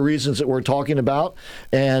the very reasons that we're talking about.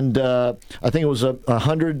 And I think it was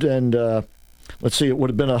 100 and, let's see, it would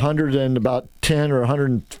have been 100 and about 10 or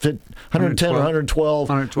 110 or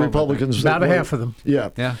 112 Republicans. About a half of them.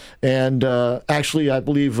 Yeah. And actually, I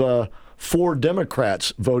believe 4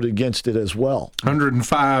 Democrats voted against it as well.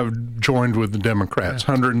 105 joined with the Democrats.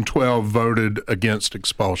 112 voted against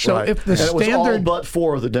expulsion. So if the and standard, it was all but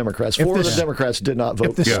 4 of the Democrats. 4 of the Democrats did not vote.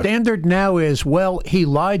 If the standard now is, well, he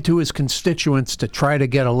lied to his constituents to try to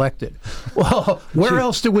get elected. Well, where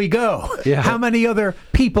else do we go? How many other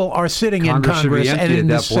people are sitting in Congress and in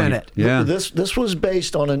the Senate? This was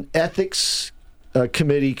based on an ethics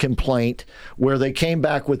committee complaint where they came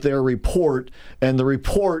back with their report, and the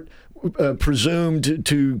report presumed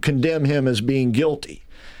to condemn him as being guilty.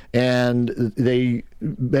 and they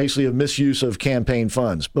basically a misuse of campaign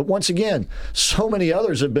funds. But once again, so many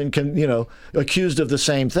others have been, accused of the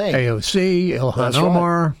same thing. AOC, Ilhan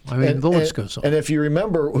Omar. Right. I mean, the list goes on. And if you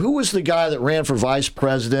remember, who was the guy that ran for vice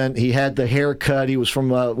president? He had the haircut. He was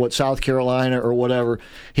from South Carolina or whatever.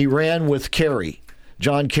 He ran with Kerry,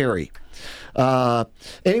 John Kerry.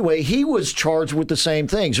 Anyway, he was charged with the same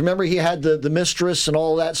things. Remember, he had the mistress and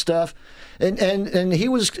all that stuff, and he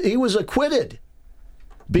was acquitted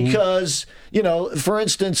because for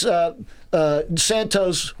instance,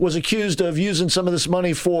 Santos was accused of using some of this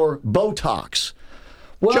money for Botox.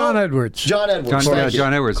 Well, John Edwards. John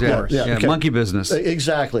Edwards, yeah. Okay. Monkey business.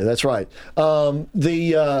 Exactly, that's right.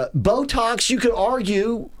 The Botox, you could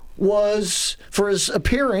argue, was for his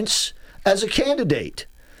appearance as a candidate.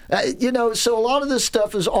 So a lot of this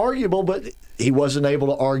stuff is arguable, but he wasn't able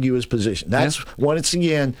to argue his position. Once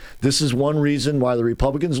again, this is one reason why the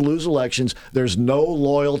Republicans lose elections. There's no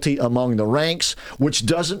loyalty among the ranks, which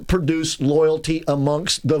doesn't produce loyalty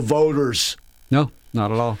amongst the voters. No,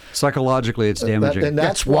 not at all. Psychologically, it's damaging. And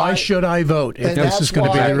that's why should I vote if this is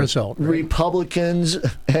going to be the result? Right? Republicans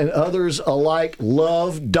and others alike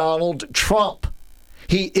love Donald Trump.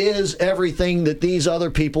 He is everything that these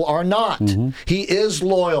other people are not. Mm-hmm. He is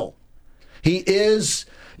loyal. He is,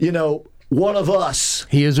 one of us.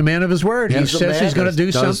 He is a man of his word. He says he's going to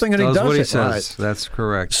do something, and he does what he it. says. Right. That's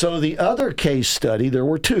correct. So the other case study, there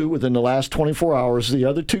were two within the last 24 hours. The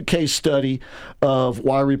other two case study of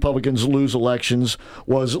why Republicans lose elections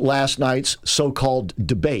was last night's so-called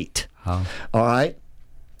debate. Oh. All right.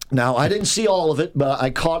 Now, I didn't see all of it, but I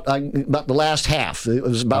caught about the last half. It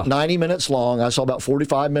was about 90 minutes long. I saw about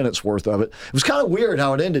 45 minutes worth of it. It was kind of weird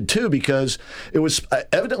how it ended, too, because it was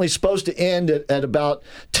evidently supposed to end at about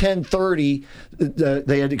 10:30.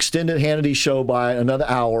 They had extended Hannity's show by another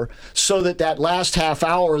hour so that last half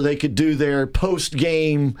hour they could do their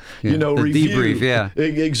post-game, review. Debrief, yeah.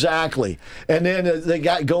 Exactly. And then they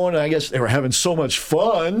got going, and I guess they were having so much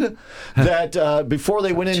fun that before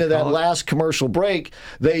they went into that last commercial break,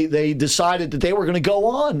 they decided that they were going to go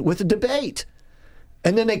on with the debate.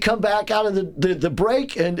 And then they come back out of the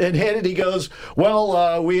break, and Hannity goes,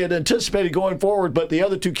 well, we had anticipated going forward, but the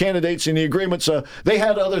other two candidates in the agreements, they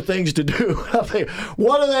had other things to do.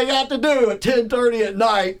 What do they got to do at 10:30 at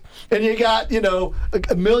night? And you got,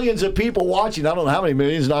 millions of people watching. I don't know how many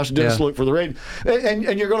millions. I should just look for the rating.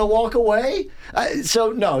 And you're going to walk away?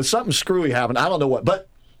 So, no, something screwy happened. I don't know what. But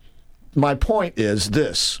my point is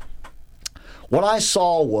this. What I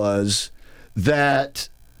saw was that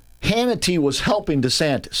Hannity was helping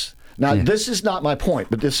DeSantis. Now, this is not my point,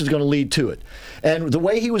 but this is going to lead to it. And the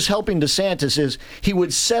way he was helping DeSantis is he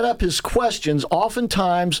would set up his questions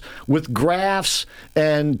oftentimes with graphs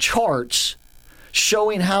and charts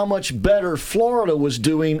showing how much better Florida was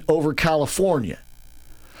doing over California.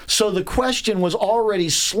 So the question was already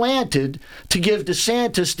slanted to give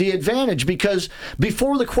DeSantis the advantage, because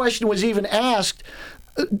before the question was even asked,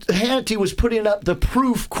 Hannity was putting up the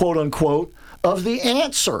proof, quote unquote, of the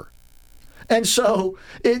answer. And so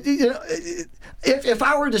if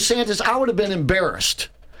I were DeSantis, I would have been embarrassed.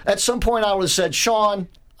 At some point, I would have said, Sean,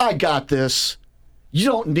 I got this. You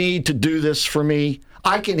don't need to do this for me.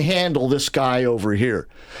 I can handle this guy over here.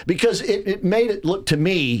 Because it made it look to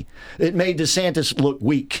me, it made DeSantis look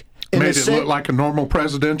weak. Made it look like a normal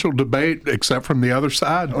presidential debate, except from the other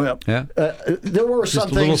side. Well, there were some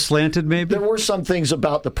things. A little slanted, maybe? There were some things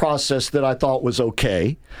about the process that I thought was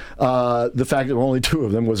okay. The fact that there were only two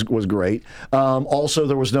of them was great. Also,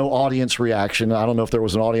 there was no audience reaction. I don't know if there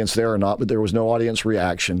was an audience there or not, but there was no audience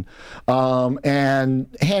reaction. And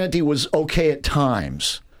Hannity was okay at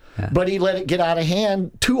times, but he let it get out of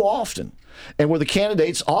hand too often. And with the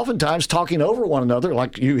candidates oftentimes talking over one another,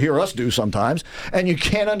 like you hear us do sometimes, and you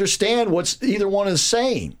can't understand what either one is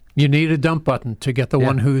saying. You need a dump button to get the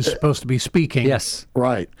one who's supposed to be speaking. Yes.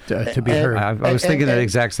 Right. To be heard. I was thinking that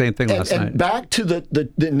exact same thing last night. And back to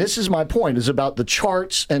and this is my point, is about the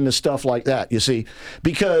charts and the stuff like that, you see.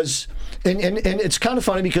 Because, and it's kind of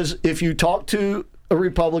funny, because if you talk to a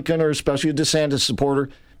Republican or especially a DeSantis supporter,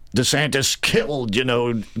 DeSantis killed,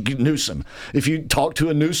 Newsom. If you talk to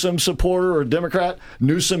a Newsom supporter or a Democrat,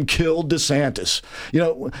 Newsom killed DeSantis.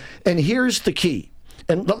 And here's the key.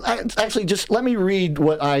 And actually, just let me read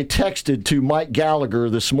what I texted to Mike Gallagher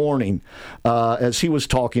this morning as he was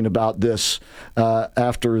talking about this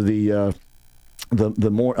after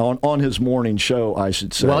on his morning show, I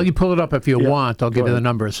should say. Well, you pull it up if you want. I'll give you the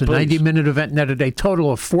numbers. A 90-minute event netted a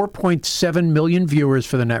total of 4.7 million viewers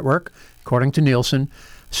for the network, according to Nielsen.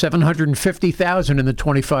 750,000 in the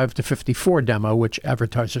 25 to 54 demo, which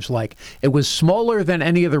advertisers like. It was smaller than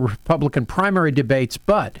any of the Republican primary debates,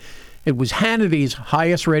 but It was Hannity's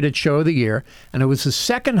highest rated show of the year, and it was the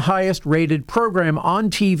second highest rated program on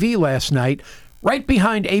TV last night, right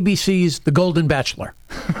behind ABC's The Golden Bachelor.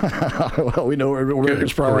 Well, we know where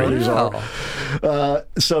his priorities are.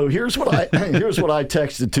 So here's what I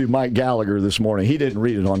texted to Mike Gallagher this morning. He didn't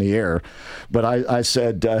read it on the air, but I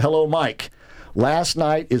said, hello, Mike. Last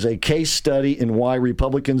night is a case study in why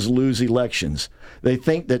Republicans lose elections. They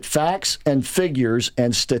think that facts and figures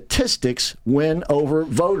and statistics win over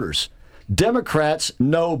voters. Democrats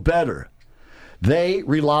know better. They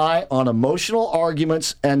rely on emotional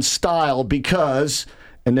arguments and style because,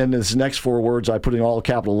 and then this next four words I put in all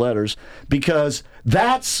capital letters, because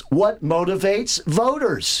that's what motivates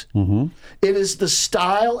voters. Mm-hmm. It is the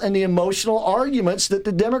style and the emotional arguments that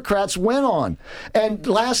the Democrats win on. And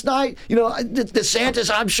last night, DeSantis,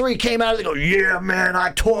 I'm sure he came out and go, yeah, man,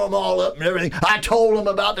 I tore them all up and everything. I told them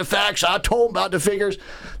about the facts. I told them about the figures.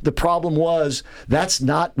 The problem was that's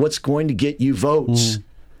not what's going to get you votes.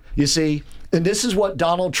 You see, and this is what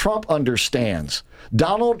Donald Trump understands.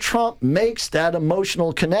 Donald Trump makes that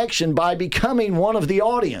emotional connection by becoming one of the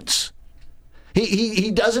audience.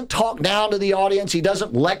 He doesn't talk down to the audience. He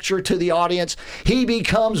doesn't lecture to the audience. He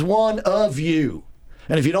becomes one of you.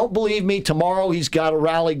 And if you don't believe me, tomorrow he's got a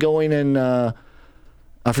rally going in, I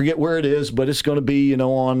forget where it is, but it's going to be,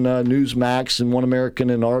 on Newsmax and One American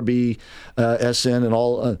and RBSN and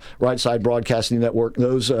all Right Side Broadcasting Network.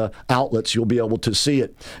 Those outlets, you'll be able to see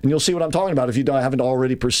it. And you'll see what I'm talking about if you haven't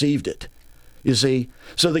already perceived it. You see?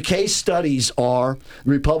 So the case studies are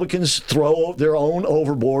Republicans throw their own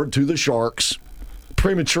overboard to the sharks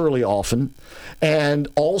prematurely often. And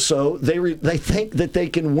also, they think that they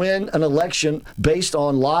can win an election based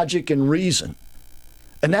on logic and reason.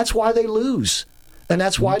 And that's why they lose. And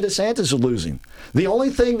that's why DeSantis is losing. The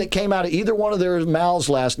only thing that came out of either one of their mouths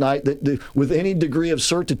last night with any degree of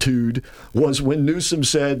certitude was when Newsom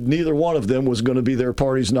said neither one of them was going to be their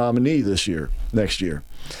party's nominee next year.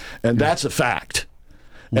 And that's a fact.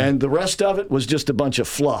 And the rest of it was just a bunch of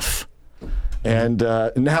fluff. And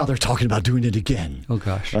now they're talking about doing it again. Oh,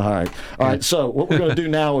 gosh. All right. So what we're going to do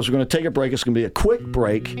now is we're going to take a break. It's going to be a quick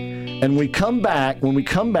break. And when we come back,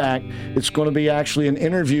 it's going to be actually an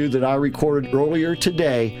interview that I recorded earlier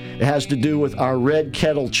today. It has to do with our Red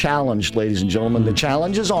Kettle Challenge, ladies and gentlemen. The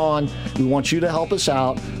challenge is on. We want you to help us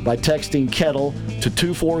out by texting Kettle to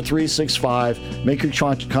 24365. Make your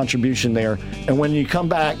contribution there. And when you come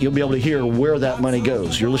back, you'll be able to hear where that money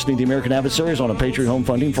goes. You're listening to the American Adversaries on a Patriot Home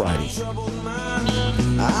Funding Friday.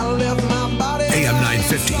 AM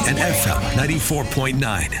 950 and FM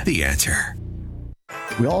 94.9. The Answer.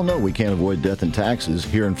 We all know we can't avoid death and taxes.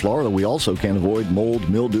 Here in Florida, we also can't avoid mold,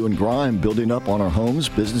 mildew, and grime building up on our homes,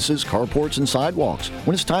 businesses, carports, and sidewalks.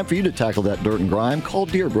 When it's time for you to tackle that dirt and grime, call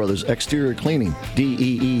Deere Brothers Exterior Cleaning,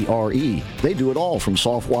 DEERE. They do it all from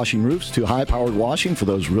soft washing roofs to high-powered washing for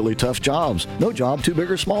those really tough jobs. No job too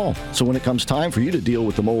big or small. So when it comes time for you to deal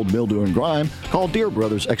with the mold, mildew, and grime, call Deere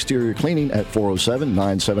Brothers Exterior Cleaning at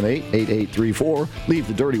 407-978-8834. Leave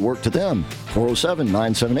the dirty work to them.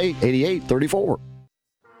 407-978-8834.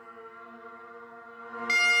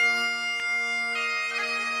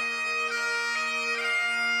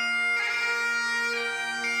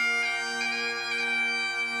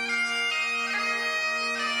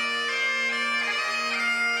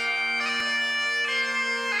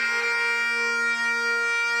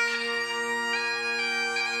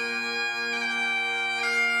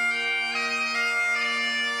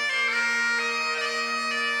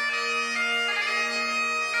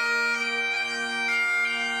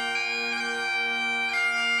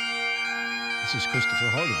 This is Christopher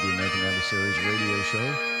Hart of the American Adversaries radio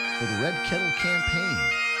show for the Red Kettle campaign.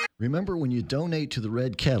 Remember, when you donate to the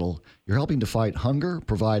Red Kettle, you're helping to fight hunger,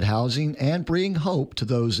 provide housing, and bring hope to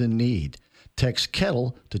those in need. Text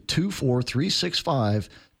KETTLE to 24365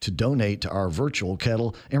 to donate to our virtual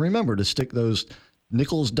kettle. And remember to stick those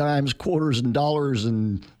nickels, dimes, quarters, and dollars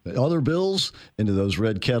and other bills into those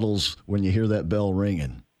red kettles when you hear that bell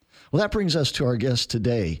ringing. Well, that brings us to our guest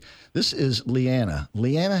today. This is Leanna.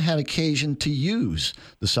 Leanna had occasion to use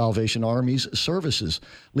the Salvation Army's services.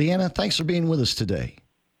 Leanna, thanks for being with us today.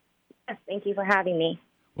 Yes, thank you for having me.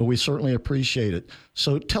 Well, we certainly appreciate it.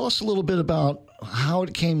 So tell us a little bit about how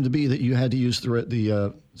it came to be that you had to use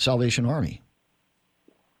the Salvation Army.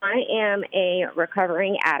 I am a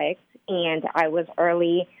recovering addict, and I was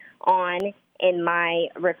early on in my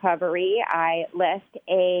recovery. I left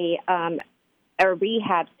a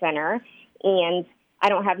rehab center, and I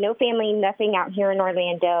don't have no family, nothing out here in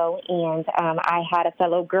Orlando, and I had a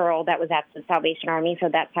fellow girl that was at the Salvation Army, so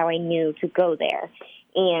that's how I knew to go there.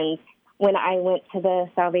 And when I went to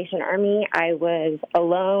the Salvation Army, I was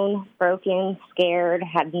alone, broken, scared,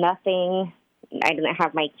 had nothing. I didn't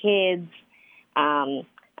have my kids.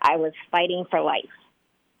 I was fighting for life.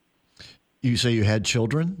 You say you had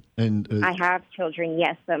children? And I have children,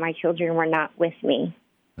 yes, but my children were not with me.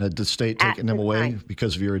 Had the state taken them away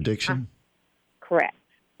because of your addiction? Correct.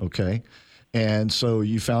 Okay. And so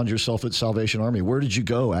you found yourself at Salvation Army. Where did you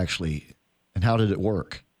go, actually, and how did it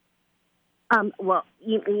work? Well,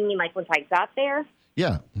 you mean like once I got there?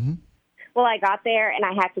 Yeah. Mm-hmm. Well, I got there, and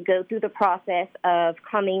I had to go through the process of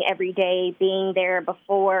coming every day, being there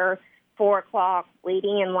before 4 o'clock,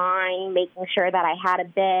 waiting in line, making sure that I had a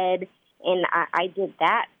bed, and I did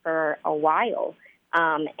that for a while.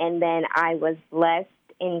 And then I was blessed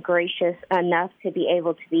and gracious enough to be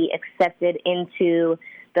able to be accepted into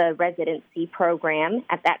the residency program.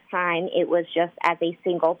 At that time, it was just as a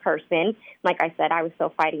single person. Like I said, I was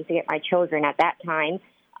still fighting to get my children at that time.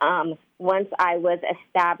 Once I was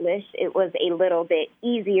established, it was a little bit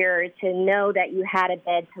easier to know that you had a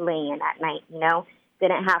bed to lay in at night,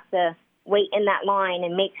 Didn't have to wait in that line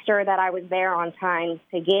and make sure that I was there on time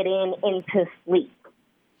to get into sleep.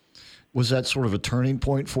 Was that sort of a turning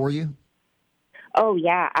point for you? Oh,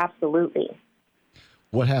 yeah, absolutely.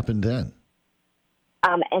 What happened then?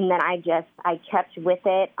 And then I kept with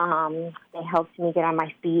it. They helped me get on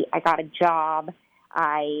my feet. I got a job.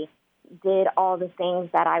 I did all the things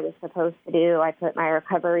that I was supposed to do. I put my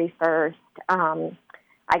recovery first.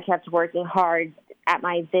 I kept working hard at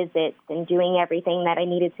my visits and doing everything that I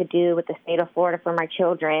needed to do with the state of Florida for my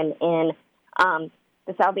children. And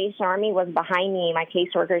the Salvation Army was behind me. My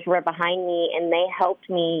caseworkers were behind me, and they helped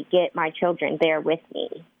me get my children there with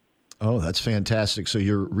me. Oh, that's fantastic. So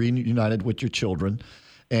you're reunited with your children.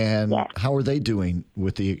 And yes. How are they doing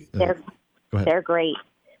with the... Go ahead. They're great.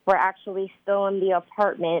 We're actually still in the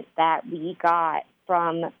apartment that we got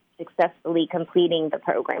from successfully completing the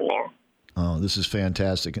program there. Oh, this is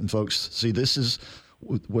fantastic. And folks, see, this is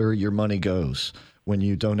where your money goes when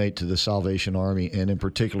you donate to the Salvation Army, and in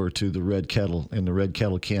particular to the Red Kettle and the Red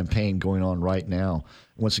Kettle campaign going on right now.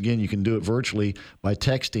 Once again, you can do it virtually by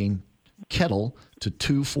texting KETTLE to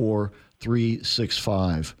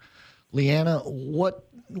 24365. Leanna, what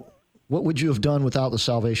would you have done without the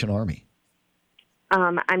Salvation Army?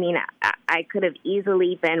 I could have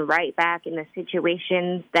easily been right back in the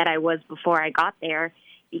situation that I was before I got there,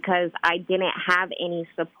 because I didn't have any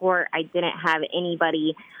support. I didn't have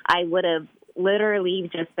anybody. I would have literally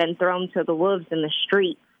just been thrown to the wolves in the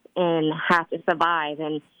streets and have to survive.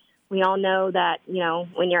 And we all know that,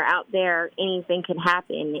 when you're out there, anything can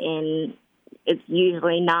happen, and it's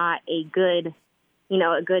usually not a good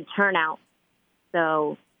turnout.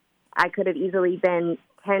 So I could have easily been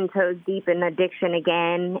 10 toes deep in addiction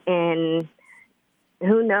again, and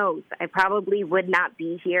who knows? I probably would not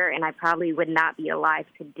be here, and I probably would not be alive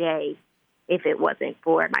today if it wasn't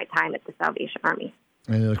for my time at the Salvation Army.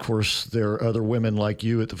 And, of course, there are other women like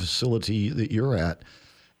you at the facility that you're at,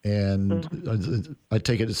 and mm-hmm. I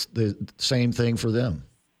take it it's the same thing for them.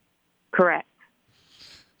 Correct.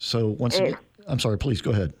 So once again, I'm sorry, please go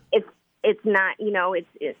ahead. It's not,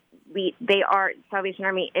 Salvation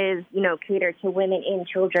Army is, catered to women and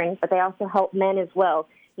children, but they also help men as well.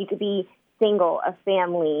 You could be single, a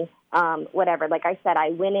family, whatever. Like I said, I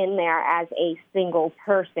went in there as a single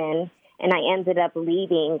person, and I ended up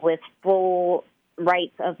leaving with full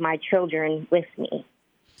rights of my children with me.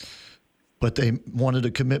 But they wanted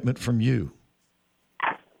a commitment from you.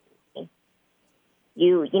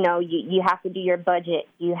 You have to do your budget.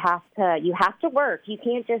 You have to work. You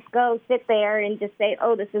can't just go sit there and just say,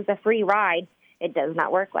 oh, this is a free ride. It does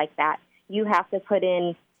not work like that. You have to put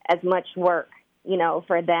in as much work,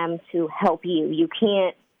 for them to help you. You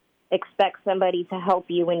can't expect somebody to help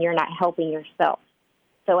you when you're not helping yourself.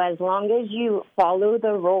 So as long as you follow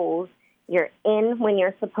the rules, you're in when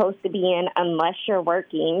you're supposed to be in, unless you're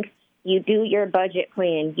working. You do your budget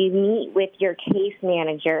plan. You meet with your case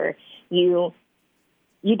manager. You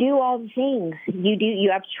do all the things. You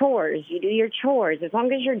have chores. You do your chores. As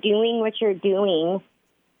long as you're doing what you're doing,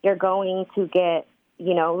 you're going to get,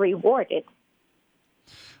 rewarded.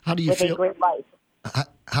 How do you feel? A great life.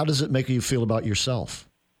 How does it make you feel about yourself?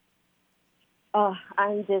 Oh,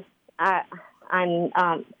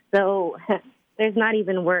 so there's not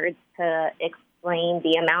even words to explain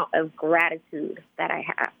the amount of gratitude that I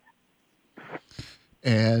have.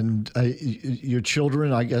 And your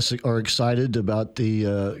children, I guess, are excited about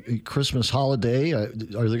the Christmas holiday. Are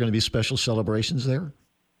there going to be special celebrations there?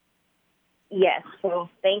 Yes. So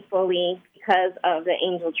thankfully, because of the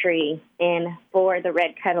Angel Tree and for the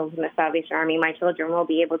Red Kettles in the Salvation Army, my children will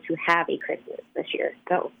be able to have a Christmas this year.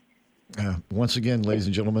 So Once again, ladies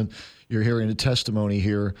and gentlemen, you're hearing a testimony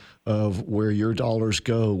here of where your dollars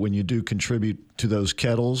go when you do contribute to those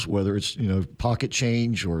kettles, whether it's pocket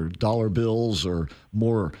change or dollar bills or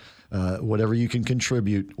more, whatever you can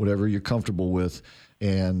contribute, whatever you're comfortable with.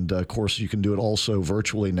 And, of course, you can do it also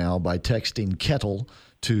virtually now by texting KETTLE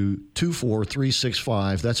to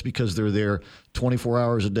 24365. That's because they're there 24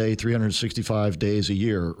 hours a day, 365 days a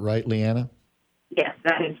year. Right, Leanna? Yes,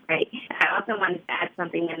 that is great. I also wanted to add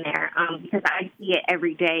something in there because I see it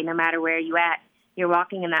every day, no matter where you're at. You're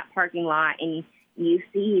walking in that parking lot and you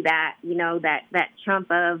see that, that chunk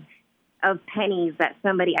of pennies that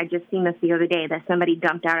somebody, I just seen this the other day, that somebody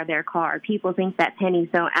dumped out of their car. People think that pennies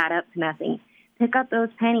don't add up to nothing. Pick up those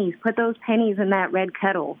pennies. Put those pennies in that red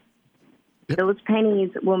kettle. Those pennies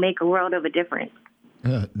will make a world of a difference.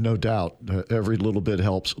 No doubt. Every little bit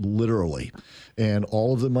helps, literally. And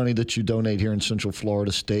all of the money that you donate here in Central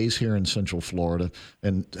Florida stays here in Central Florida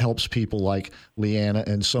and helps people like Leanna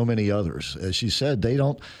and so many others. As she said, they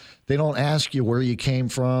don't ask you where you came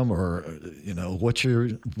from or what your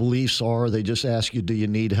beliefs are. They just ask you, do you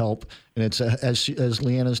need help? And it's as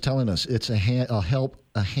Leanna's telling us, it's a hand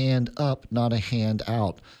up, not a hand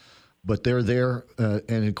out. But they're there,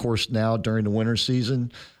 and of course now during the winter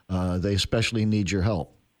season, they especially need your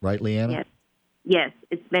help, right, Leanna? Yes.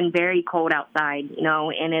 It's been very cold outside,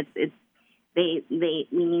 and we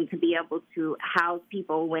need to be able to house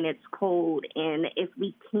people when it's cold, and if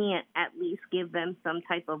we can't, at least give them some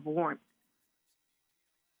type of warmth.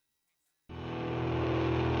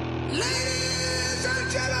 Ladies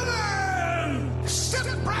and gentlemen, step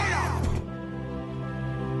right up.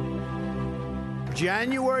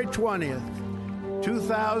 January 20th,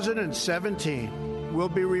 2017 will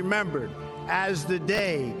be remembered as the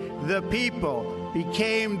day the people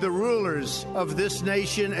became the rulers of this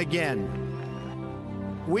nation again.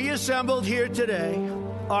 We assembled here today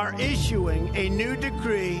are issuing a new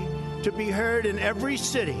decree to be heard in every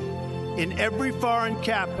city, in every foreign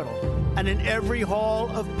capital, and in every hall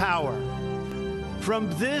of power.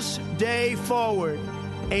 From this day forward,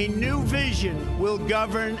 a new vision will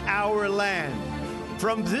govern our land.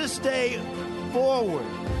 From this day forward,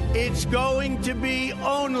 it's going to be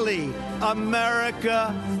only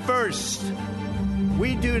America first.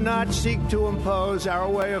 We do not seek to impose our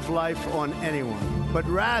way of life on anyone, but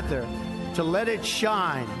rather to let it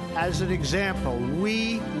shine as an example.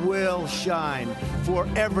 We will shine for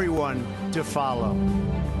everyone to follow.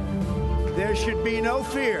 There should be no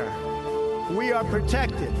fear. We are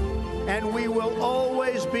protected, and we will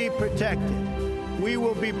always be protected. We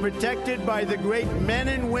will be protected by the great men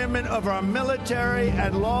and women of our military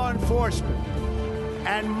and law enforcement.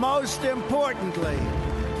 And most importantly,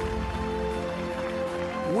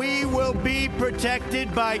 we will be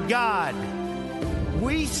protected by God.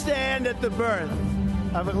 We stand at the birth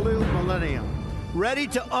of a new millennium, ready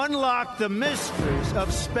to unlock the mysteries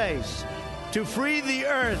of space, to free the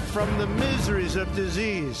earth from the miseries of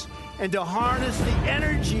disease, and to harness the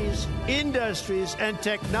energies, industries, and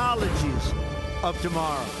technologies of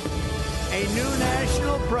tomorrow. A new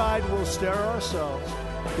national pride will stir our souls,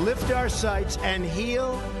 lift our sights, and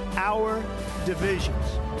heal our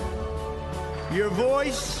divisions. Your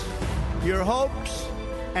voice, your hopes,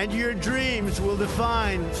 and your dreams will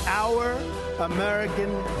define our American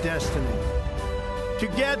destiny.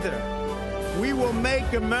 Together, we will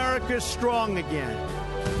make America strong again.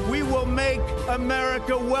 We will make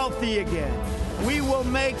America wealthy again. We will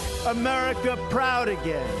make America proud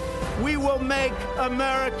again. We will make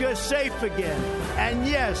America safe again. And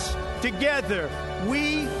yes, together,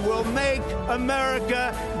 we will make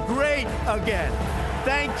America great again.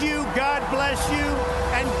 Thank you, God bless you,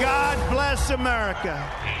 and God bless America.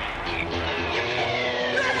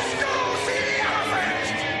 Let's go see the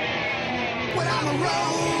elephant. When I'm a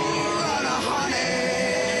road runner, honey.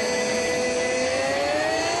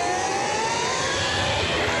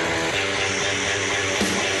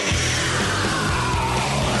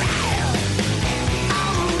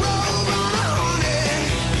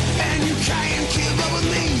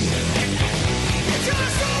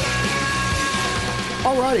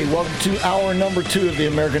 Alrighty, welcome to hour number 2 of the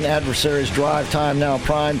American Adversaries Drive Time Now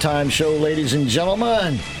Prime Time Show, ladies and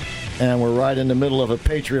gentlemen. And we're right in the middle of a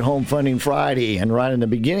Patriot Home Funding Friday and right in the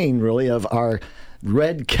beginning, really, of our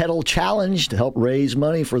Red Kettle Challenge to help raise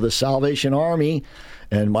money for the Salvation Army.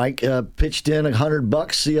 And Mike pitched in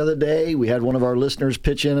 $100 the other day. We had one of our listeners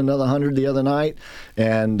pitch in another $100 the other night,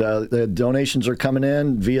 and the donations are coming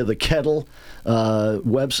in via the Kettle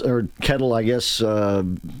Kettle, I guess,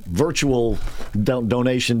 virtual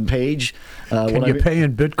donation page. Can you pay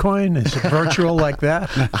in Bitcoin? Is it virtual like that?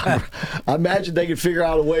 I imagine they could figure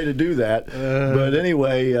out a way to do that. But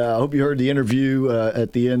anyway, I hope you heard the interview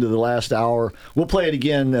at the end of the last hour. We'll play it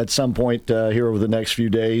again at some point here over the next few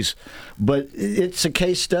days. But it's a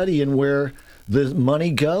case study in where the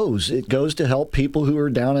money goes. It goes to help people who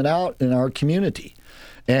are down and out in our community.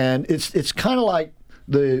 And it's kind of like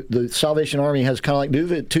the Salvation Army has kind of like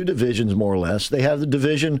two divisions, more or less. They have the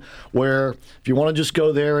division where if you want to just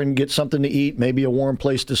go there and get something to eat, maybe a warm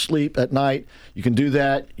place to sleep at night, you can do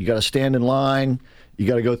that. You got to stand in line. You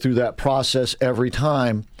got to go through that process every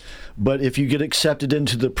time. But if you get accepted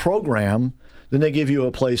into the program, then they give you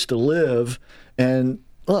a place to live. And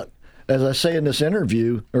look, as I say in this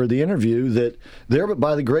interview, that there, but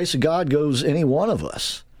by the grace of God goes any one of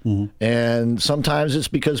us. Mm-hmm. And sometimes it's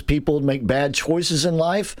because people make bad choices in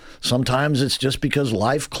life. Sometimes it's just because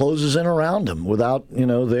life closes in around them without,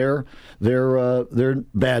 their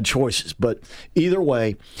bad choices. But either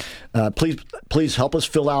way, please help us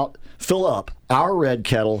fill up our red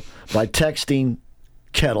kettle by texting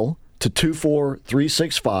kettle to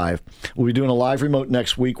 24365. We'll be doing a live remote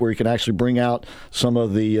next week where you can actually bring out some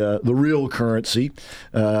of the real currency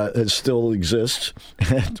that still exists,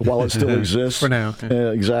 while it still exists. For now.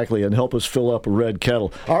 Exactly, and help us fill up a red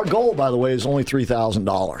kettle. Our goal, by the way, is only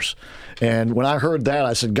 $3,000. And when I heard that,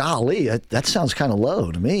 I said, golly, that sounds kind of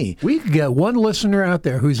low to me. We could get one listener out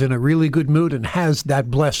there who's in a really good mood and has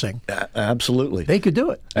that blessing. Absolutely. They could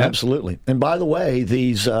do it. Absolutely. And by the way,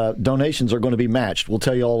 these donations are going to be matched. We'll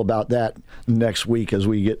tell you all about that next week as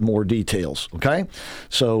we get more details, okay?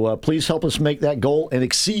 So please help us make that goal and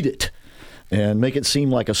exceed it. And make it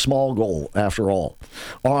seem like a small goal after all.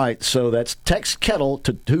 All right, so that's text kettle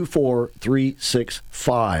to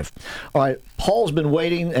 24365. All right, Paul's been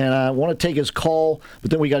waiting, and I want to take his call,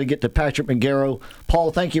 but then we got to get to Patrick McGarrow.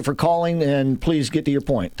 Paul, thank you for calling, and please get to your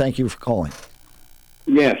point. Thank you for calling.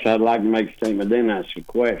 Yes, I'd like to make a statement, then ask a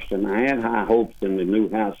question. I had high hopes in the new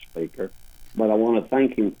House Speaker, but I want to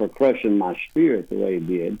thank him for crushing my spirit the way he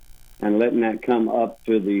did and letting that come up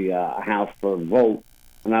to the House for a vote.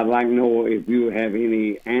 And I'd like to know if you have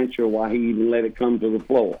any answer why he even let it come to the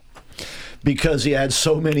floor. Because he had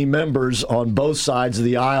so many members on both sides of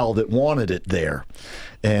the aisle that wanted it there.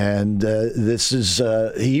 And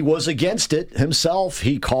he was against it himself.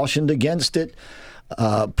 He cautioned against it.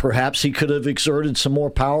 Perhaps he could have exerted some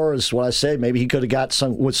more power, is what I say. Maybe he could have got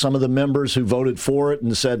with some of the members who voted for it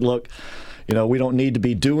and said, look, we don't need to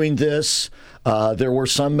be doing this. There were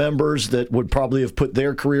some members that would probably have put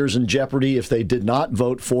their careers in jeopardy if they did not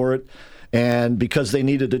vote for it. And because they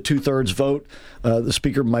needed a 2/3 vote, the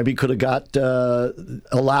Speaker maybe could have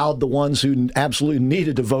allowed the ones who absolutely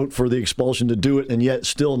needed to vote for the expulsion to do it and yet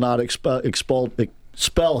still not expel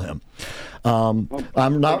him.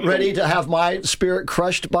 I'm not ready to have my spirit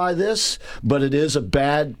crushed by this, but it is a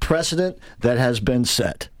bad precedent that has been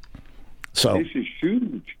set. So this is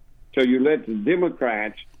huge. So you let the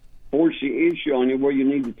Democrats force the issue on you where you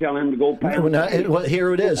need to tell him to go past it.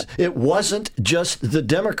 Here it is. It wasn't just the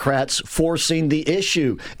Democrats forcing the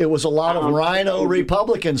issue. It was a lot of rhino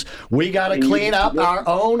Republicans. We got to clean up our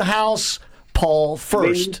own house, Paul,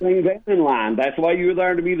 first. Things in line. That's why you're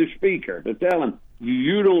there to be the Speaker, to tell him,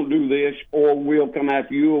 you don't do this or we'll come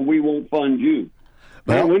after you or we won't fund you.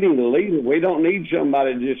 Well, we need a leader. We don't need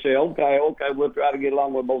somebody to just say, okay, we'll try to get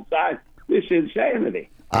along with both sides. This is insanity.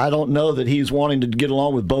 I don't know that he's wanting to get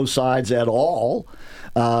along with both sides at all.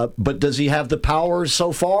 But does he have the power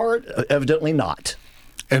so far? Evidently not.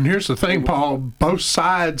 And here's the thing, Paul. Both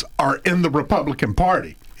sides are in the Republican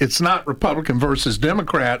Party. It's not Republican versus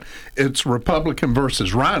Democrat. It's Republican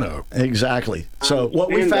versus Rhino. Exactly. So what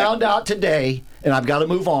we found out today, and I've got to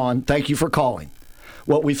move on. Thank you for calling.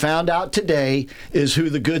 What we found out today is who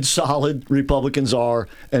the good, solid Republicans are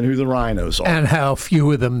and who the rhinos are. And how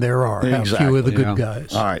few of them there are. Exactly. How few of the good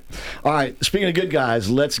guys. All right. Speaking of good guys,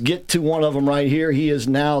 let's get to one of them right here. He is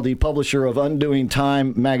now the publisher of Undoing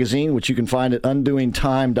Time magazine, which you can find at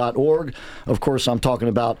undoingtime.org. Of course, I'm talking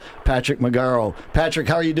about Patrick McGarrow. Patrick,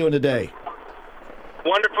 how are you doing today?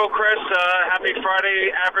 Wonderful, Chris. Happy Friday,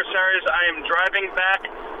 adversaries. I am driving back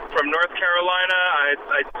from North Carolina. I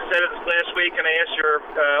said it last week, and I asked your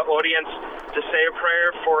audience to say a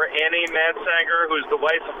prayer for Annie Mansager, who's the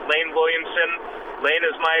wife of Lane Williamson. Lane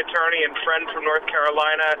is my attorney and friend from North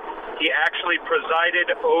Carolina. He actually presided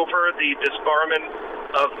over the disbarment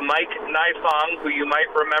of Mike Nifong, who you might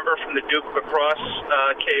remember from the Duke lacrosse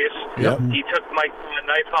case. Yep. He took Mike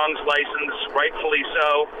Nifong's license, rightfully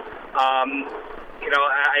so.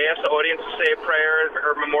 I asked the audience to say a prayer.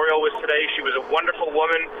 Her memorial was today. She was a wonderful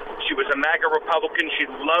woman. She was a MAGA Republican. She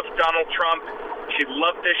loved Donald Trump. She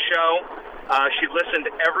loved this show. She listened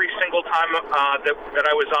every single time that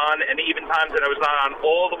I was on, and even times that I was not on,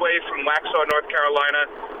 all the way from Waxhaw, North Carolina.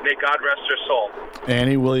 May God rest her soul.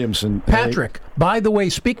 Annie Williamson. Patrick, by the way,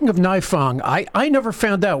 speaking of Nifong, I never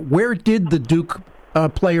found out, where did the Duke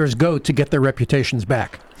players go to get their reputations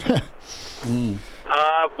back?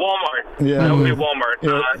 Walmart. Yeah. That would be Walmart.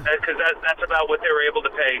 Yeah. Because that's about what they were able to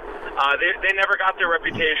pay. They never got their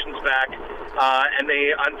reputations back, and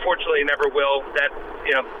they unfortunately never will.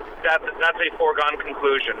 That's a foregone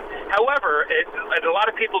conclusion. However, and a lot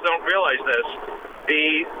of people don't realize this,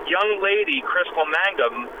 the young lady, Crystal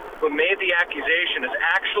Mangum, who made the accusation, is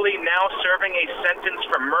actually now serving a sentence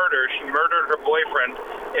for murder. She murdered her boyfriend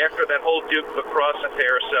after that whole Duke lacrosse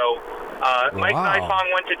affair. So Mike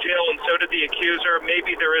Nifong went to jail, and so did the accuser.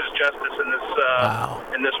 Maybe there is justice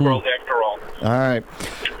in this world after all. All right.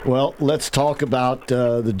 Well, let's talk about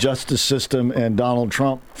the justice system and Donald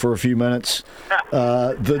Trump for a few minutes.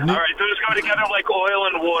 All right, those go together like oil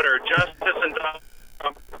and water. Justice and Donald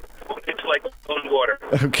Trump, it's like oil and water.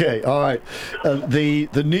 Okay, all right.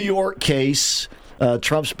 The New York case,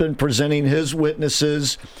 Trump's been presenting his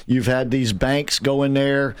witnesses. You've had these banks go in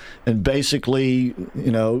there and basically,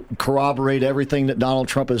 corroborate everything that Donald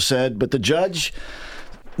Trump has said. But the judge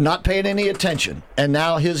not paying any attention, and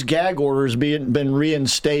now his gag order has been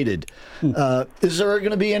reinstated. Is there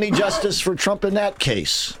going to be any justice for Trump in that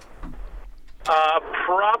case?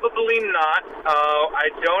 Probably not. I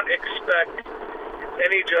don't expect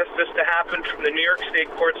any justice to happen from the New York State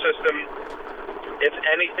court system. If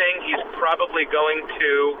anything, he's probably going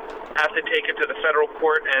to have to take it to the federal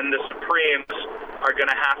court, and the Supremes are going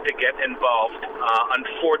to have to get involved,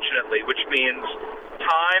 unfortunately, which means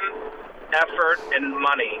time, effort, and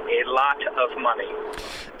money, a lot of money.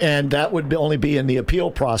 And that would only be in the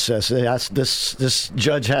appeal process. This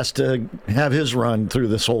judge has to have his run through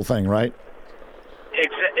this whole thing, right?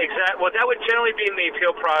 Exactly. Well, that would generally be in the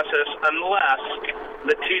appeal process unless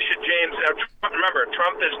Letitia James. Now, remember,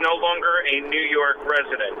 Trump is no longer a New York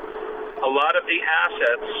resident. A lot of the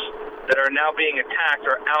assets that are now being attacked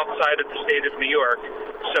are outside of the state of New York.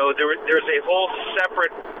 So there's a whole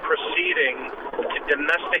separate proceeding to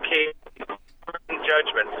domesticate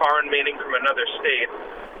judgment, foreign meaning from another state,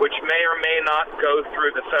 which may or may not go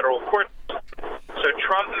through the federal court. So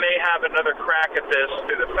Trump may have another crack at this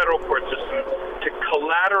through the federal court system to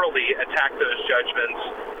collaterally attack those judgments.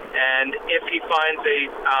 And if he finds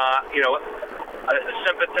a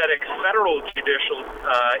sympathetic federal judicial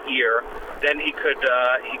ear, then he could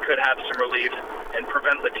have some relief and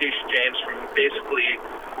prevent Letitia James from basically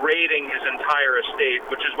raiding his entire estate,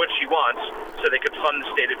 which is what she wants, so they could fund the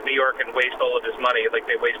state of New York and waste all of his money like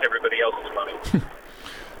they waste everybody else's money.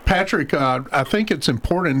 Patrick, I think it's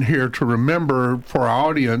important here to remember for our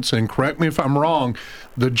audience, and correct me if I'm wrong,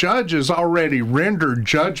 the judge has already rendered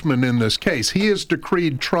judgment in this case. He has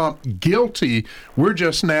decreed Trump guilty. We're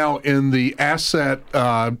just now in the asset,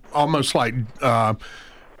 almost like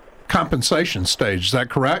compensation stage. Is that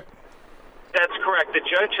correct? That's correct. The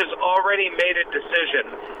judge has already made a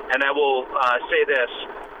decision, and I will say this.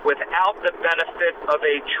 Without the benefit of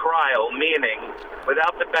a trial, meaning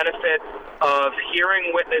without the benefit of hearing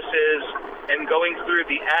witnesses and going through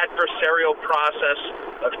the adversarial process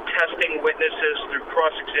of testing witnesses through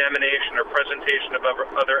cross-examination or presentation of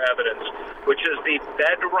other evidence, which is the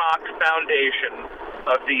bedrock foundation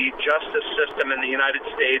of the justice system in the United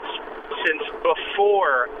States since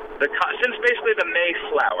basically the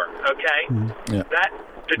Mayflower, okay? Yeah. That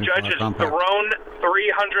the judge has thrown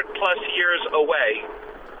 300 plus years away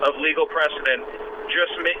of legal precedent,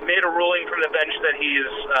 just made a ruling from the bench that he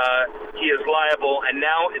is liable, and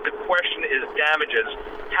now the question is damages.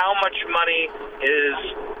 How much money is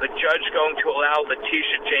the judge going to allow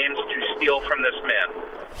Letitia James to steal from this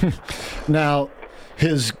man? Now,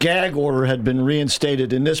 his gag order had been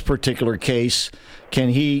reinstated in this particular case. Can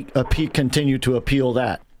he continue to appeal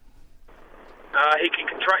that? He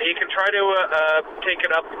can try to take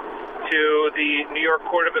it up to the New York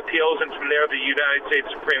Court of Appeals, and from there the United States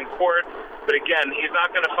Supreme Court. But again, he's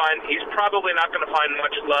probably not going to find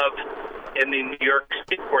much love in the New York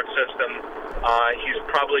State court system. He's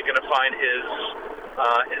probably going to find his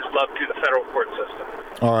love through the federal court system.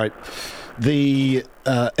 All right. The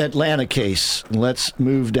Atlanta case, let's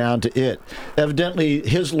move down to it. Evidently,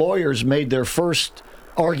 his lawyers made their first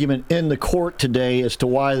argument in the court today as to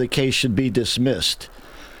why the case should be dismissed.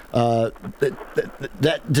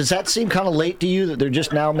 Does that seem kind of late to you that they're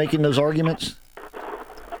just now making those arguments?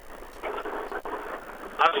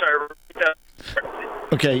 I'm sorry.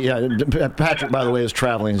 Okay, yeah. Patrick, by the way, is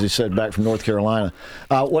traveling, as he said, back from North Carolina.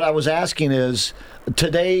 What I was asking is,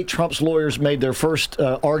 today Trump's lawyers made their first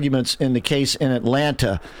arguments in the case in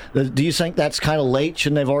Atlanta. Do you think that's kind of late?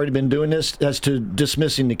 Shouldn't they have already been doing this as to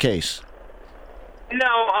dismissing the case?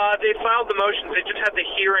 No, they filed the motions. They just had the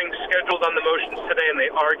hearing scheduled on the motions today, and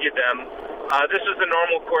they argued them. This is the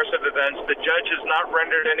normal course of events. The judge has not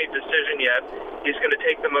rendered any decision yet. He's going to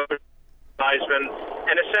take the motion.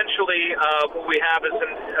 And essentially, what we have is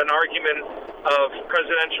an argument of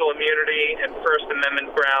presidential immunity and First Amendment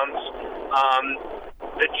grounds.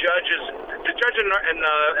 The judge in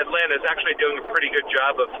Atlanta is actually doing a pretty good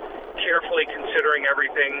job of carefully considering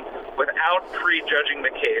everything without prejudging the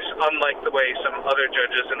case, unlike the way some other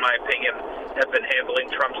judges, in my opinion, have been handling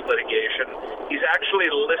Trump's litigation. He's actually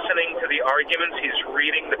listening to the arguments, he's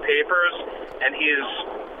reading the papers, and he is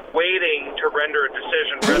waiting to render a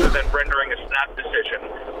decision rather than rendering a snap decision,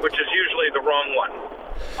 which is usually the wrong one.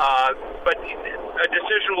 But a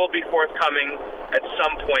decision will be forthcoming at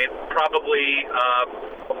some point, probably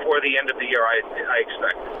before the end of the year, I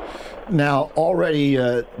expect. Now, already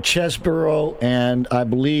Chesborough and I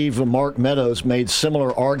believe Mark Meadows made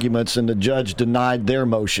similar arguments, and the judge denied their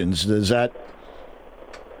motions. Does that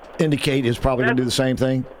indicate he's probably going to do the same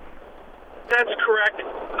thing? That's correct,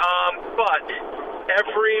 but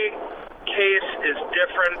every case is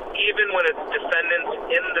different, even when it's defendants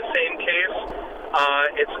in the same case.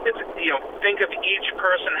 Think of each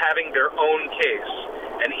person having their own case,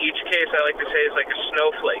 and each case, I like to say, is like a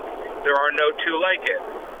snowflake. There are no two like it.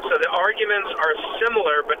 So the arguments are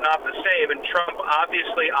similar but not the same, and Trump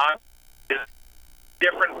obviously is a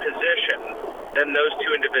different position than those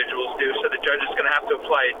two individuals do. So the judge is going to have to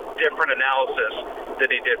apply a different analysis than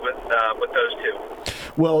he did with those two.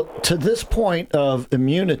 Well, to this point of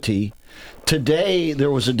immunity, today there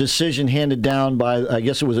was a decision handed down by, I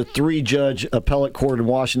guess it was a 3-judge appellate court in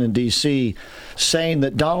Washington, D.C., saying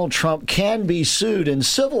that Donald Trump can be sued in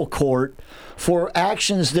civil court for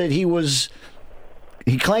actions that he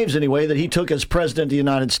claims anyway, that he took as president of the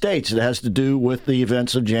United States. It has to do with the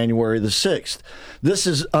events of January the 6th. This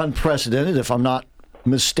is unprecedented, if I'm not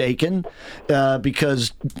mistaken,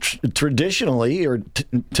 because traditionally or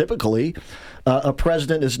typically, a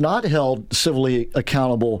president is not held civilly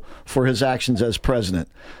accountable for his actions as president.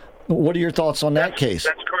 What are your thoughts on that case?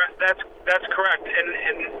 That's correct. That's correct.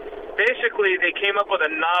 And basically, they came up with a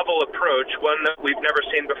novel approach, one that we've never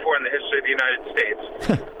seen before in the history of the United States.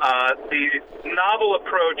 The novel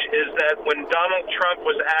approach is that when Donald Trump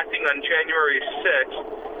was acting on January 6th,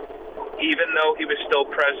 even though he was still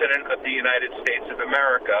president of the United States of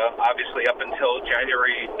America, obviously up until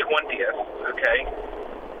January 20th, okay,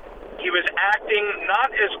 he was acting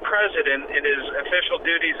not as president in his official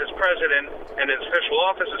duties as president and his official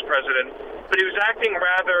office as president, but he was acting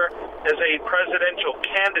rather as a presidential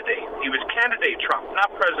candidate. He was candidate Trump, not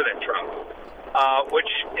President Trump, which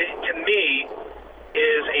to me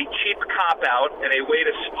is a cheap cop-out and a way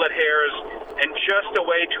to split hairs and just a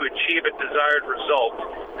way to achieve a desired result.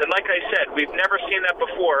 And like I said, we've never seen that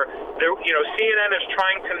before. CNN is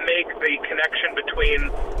trying to make the connection between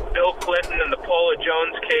Bill Clinton and the Paula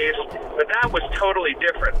Jones case, but that was totally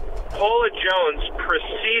different. Paula Jones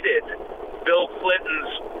preceded Bill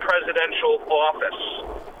Clinton's presidential office.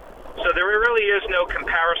 So there really is no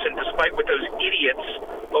comparison, despite what those idiots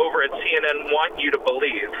over at CNN want you to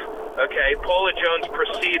believe. Okay, Paula Jones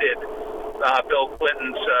preceded Bill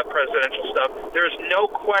Clinton's presidential stuff. There's no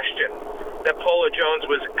question that Paula Jones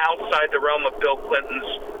was outside the realm of Bill Clinton's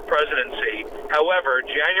presidency. However,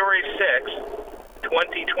 January 6th,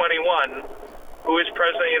 2021, who is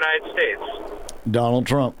president of the United States? Donald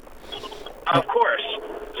Trump. Of course.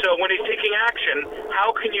 So when he's taking action, how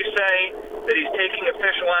can you say that he's taking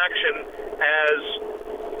official action as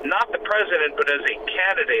not the president, but as a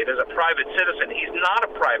candidate, as a private citizen? He's not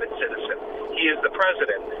a private citizen. He is the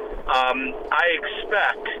president. I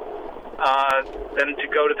expect them to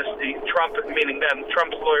go to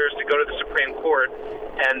Trump's lawyers to go to the Supreme Court,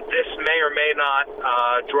 and this may or may not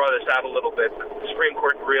draw this out a little bit. The Supreme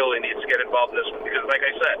Court really needs to get involved in this one because, like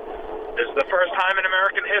I said, this is the first time in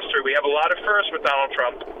American history. We have a lot of firsts with Donald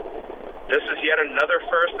Trump. This is yet another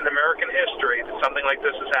first in American history that something like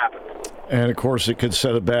this has happened. And, of course, it could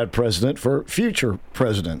set a bad precedent for future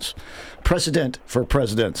presidents. Precedent for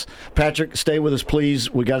presidents. Patrick, stay with us, please.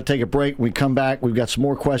 We got to take a break. When we come back, we've got some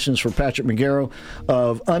more questions for Patrick McGarrow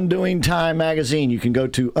of Undoing Time magazine. You can go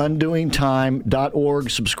to undoingtime.org.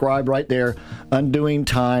 Subscribe right there,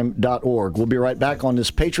 undoingtime.org. We'll be right back on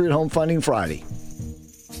this Patriot Home Funding Friday.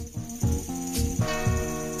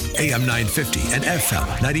 AM 950 and FM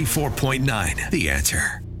 94.9. The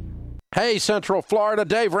Answer. Hey, Central Florida,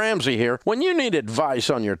 Dave Ramsey here. When you need advice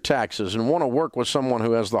on your taxes and want to work with someone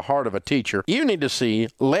who has the heart of a teacher, you need to see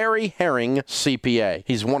Larry Herring, CPA.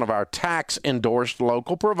 He's one of our tax-endorsed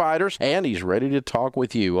local providers, and he's ready to talk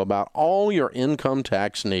with you about all your income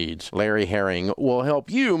tax needs. Larry Herring will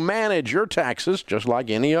help you manage your taxes just like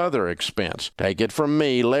any other expense. Take it from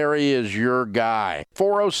me, Larry is your guy.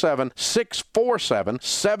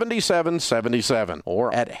 407-647-7777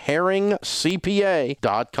 or at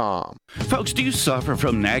herringcpa.com. Folks, do you suffer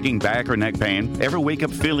from nagging back or neck pain? Ever wake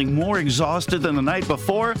up feeling more exhausted than the night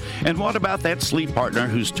before? And what about that sleep partner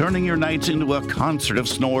who's turning your nights into a concert of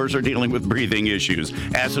snores or dealing with breathing issues,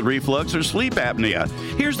 acid reflux, or sleep apnea?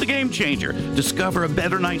 Here's the game changer. Discover a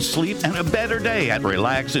better night's sleep and a better day at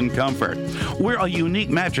Relax and Comfort. We're a unique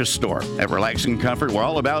mattress store. At Relax and Comfort, we're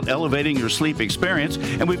all about elevating your sleep experience,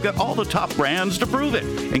 and we've got all the top brands to prove it,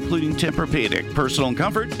 including Tempur-Pedic, Personal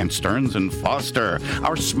Comfort, and Stearns & Foster.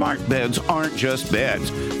 Our smart beds aren't just beds.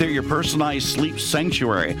 They're your personalized sleep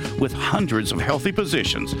sanctuary with hundreds of healthy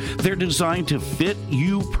positions. They're designed to fit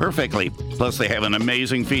you perfectly. Plus, they have an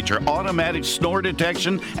amazing feature, automatic snore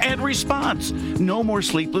detection and response. No more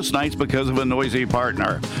sleepless nights because of a noisy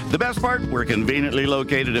partner. The best part, we're conveniently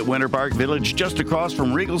located at Winter Park Village, just across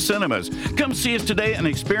from Regal Cinemas. Come see us today and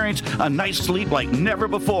experience a night's sleep like never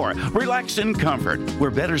before. Relax in Comfort,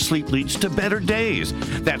 where better sleep leads to better days.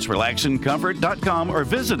 That's relaxandcomfort.com or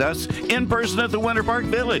visit us in person at the Winter Park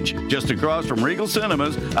Village, just across from Regal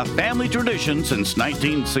Cinemas, a family tradition since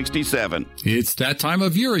 1967. It's that time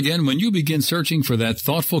of year again when you begin searching for that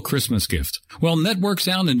thoughtful Christmas gift. Well, Network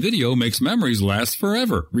Sound and Video makes memories last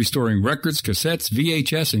forever, restoring records, cassettes,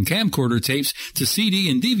 VHS, and camcorder tapes to CD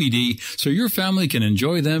and DVD so your family can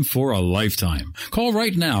enjoy them for a lifetime. Call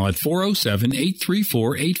right now at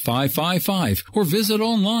 407-834-8555 or visit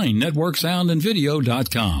online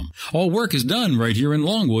networksoundandvideo.com. All work is done right here in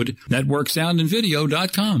Longwood.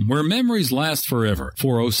 NetworkSoundandVideo.com, where memories last forever.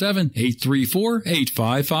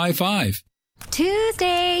 407-834-8555.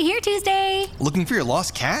 Tuesday, here Tuesday. Looking for your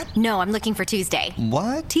lost cat? No, I'm looking for Tuesday.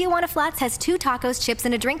 What? Tijuana Flats has 2 tacos, chips,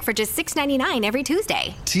 and a drink for just $6.99 every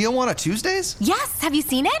Tuesday. Tijuana Tuesdays? Yes, have you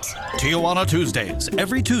seen it? Tijuana Tuesdays,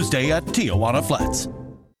 every Tuesday at Tijuana Flats.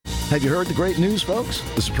 Have you heard the great news, folks?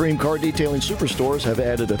 The Supreme Car Detailing Superstores have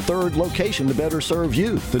added a 3rd location to better serve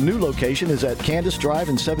you. The new location is at Candace Drive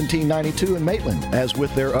and 1792 in Maitland. As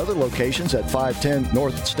with their other locations at 510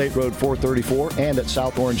 North State Road 434 and at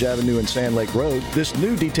South Orange Avenue and Sand Lake Road, this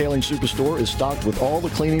new detailing superstore is stocked with all the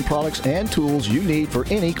cleaning products and tools you need for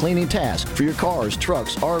any cleaning task for your cars,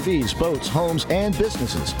 trucks, RVs, boats, homes, and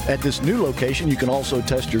businesses. At this new location, you can also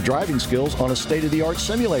test your driving skills on a state-of-the-art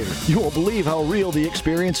simulator. You won't believe how real the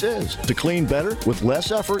experience is. To clean better with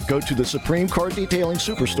less effort, go to the Supreme Car Detailing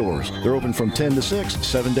Superstores. They're open from 10 to 6,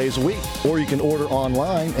 7 days a week. Or you can order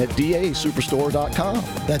online at DASuperstore.com.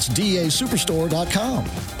 That's DASuperstore.com.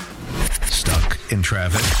 Stuck in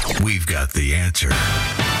traffic? We've got the answer.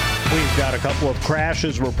 We've got a couple of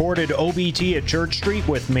crashes reported OBT at Church Street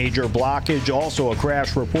with major blockage. Also a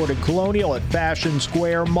crash reported Colonial at Fashion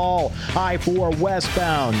Square Mall. I-4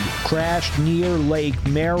 westbound crashed near Lake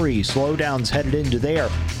Mary. Slowdowns headed into there.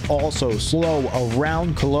 Also slow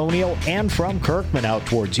around Colonial and from Kirkman out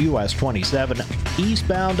towards US 27.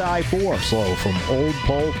 Eastbound I-4 slow from Old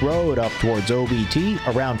Polk Road up towards OBT,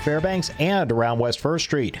 around Fairbanks, and around West 1st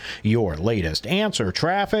Street. Your latest answer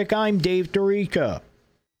traffic. I'm Dave Dorica.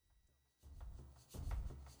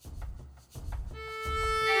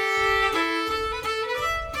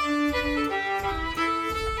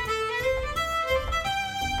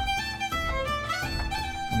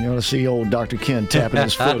 You want to see old Dr. Ken tapping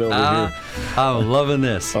his foot over here. I'm loving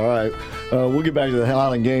this. All right. We'll get back to the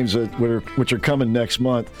Highland Games, which are coming next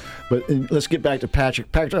month. But let's get back to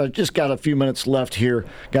Patrick. Patrick, I just got a few minutes left here.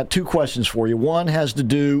 Got 2 questions for you. One has to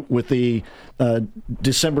do with the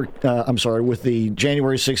with the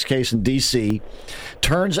January 6th case in D.C.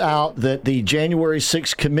 Turns out that the January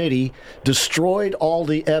 6th committee destroyed all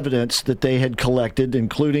the evidence that they had collected,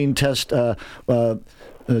 including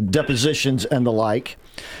depositions and the like.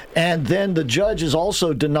 And then the judge has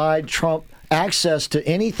also denied Trump access to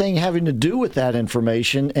anything having to do with that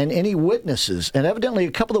information and any witnesses. And evidently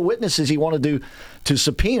a couple of witnesses he wanted to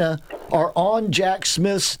subpoena are on Jack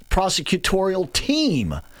Smith's prosecutorial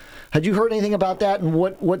team. Had you heard anything about that, and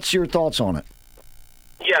what's your thoughts on it?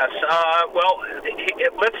 Yes.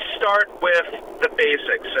 Let's start with the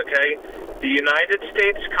basics, okay? The United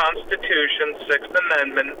States Constitution, 6th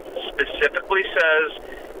Amendment, specifically says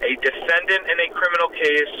a defendant in a criminal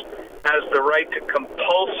case has the right to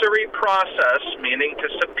compulsory process, meaning to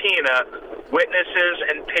subpoena witnesses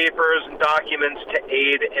and papers and documents to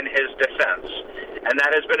aid in his defense. And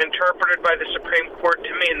that has been interpreted by the Supreme Court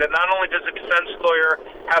to mean that not only does a defense lawyer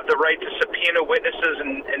have the right to subpoena witnesses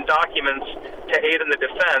and documents to aid in the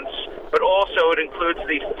defense, but also it includes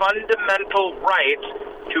the fundamental right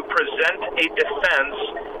to present a defense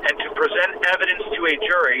and to present evidence to a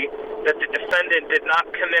jury that the defendant did not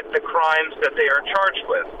commit the crimes that they are charged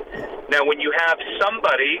with. Now, when you have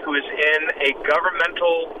somebody who is in a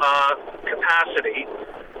governmental capacity,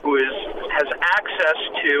 who has access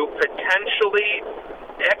to potentially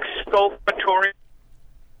exculpatory,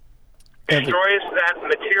 destroys that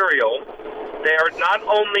material, they are not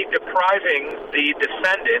only depriving the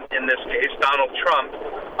defendant, in this case Donald Trump,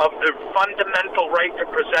 of the fundamental right to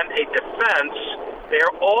present a defense, they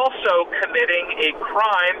are also committing a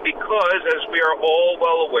crime because, as we are all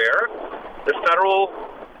well aware, the federal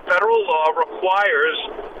law requires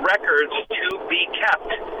records to be kept,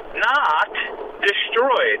 not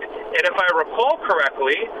destroyed. And if I recall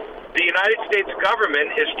correctly, the United States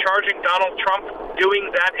government is charging Donald Trump doing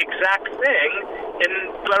that exact thing in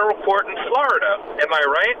federal court in Florida. Am I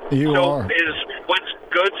right? You are. Is what's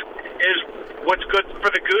good for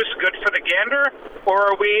the goose good for the gander?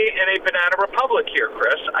 Or are we in a banana republic here,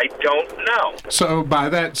 Chris? I don't know. So by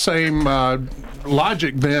that same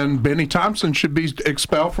logic, then, Benny Thompson should be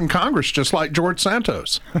expelled from Congress, just like George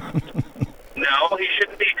Santos. No, he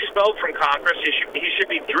shouldn't be expelled from Congress. He should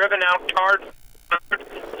be driven out, tarred,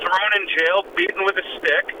 thrown in jail, beaten with a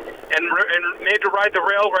stick, and made to ride the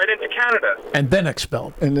rail right into Canada. And then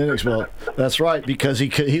expelled. That's right, because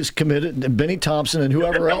he's committed, Benny Thompson and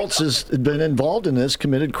whoever else has been involved in this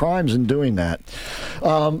committed crimes in doing that.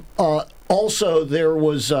 Also, there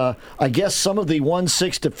was, I guess some of the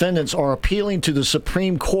 1-6 defendants are appealing to the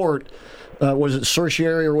Supreme Court, was it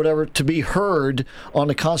certiorari or whatever, to be heard on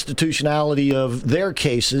the constitutionality of their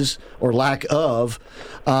cases, or lack of.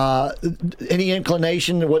 Any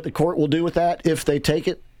inclination of what the court will do with that if they take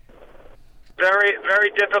it? Very,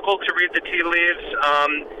 very difficult to read the tea leaves.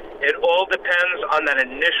 It all depends on that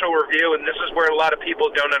initial review, and this is where a lot of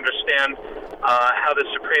people don't understand how the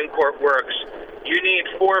Supreme Court works. You need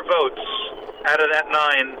 4 votes out of that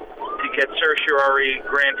 9 to get certiorari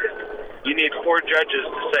granted. You need 4 judges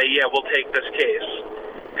to say, yeah, we'll take this case.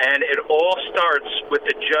 And it all starts with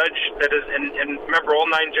the judge that is, and remember, all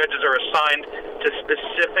 9 judges are assigned to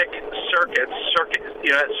specific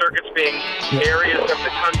circuits being areas of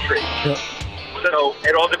the country. Yep. So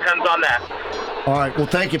it all depends on that. All right. Well,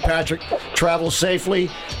 thank you, Patrick. Travel safely,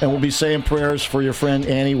 and we'll be saying prayers for your friend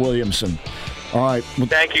Annie Williamson. All right.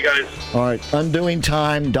 Thank you, guys. All right.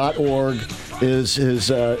 Undoingtime.org is his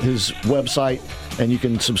website, and you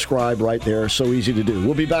can subscribe right there. So easy to do.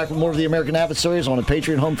 We'll be back with more of the American Adversaries on a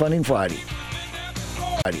Patriot Home Funding Friday.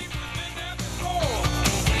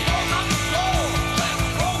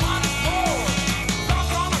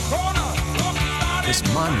 This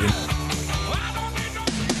monument.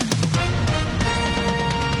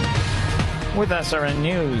 With SRN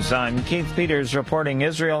News, I'm Keith Peters reporting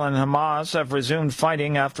Israel and Hamas have resumed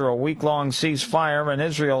fighting after a week-long ceasefire, and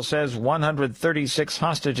Israel says 136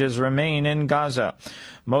 hostages remain in Gaza.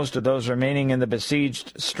 Most of those remaining in the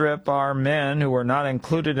besieged strip are men who were not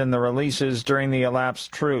included in the releases during the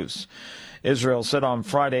elapsed truce. Israel said on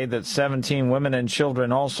Friday that 17 women and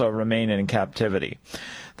children also remain in captivity.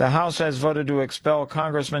 The House has voted to expel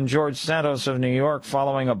Congressman George Santos of New York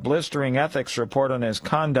following a blistering ethics report on his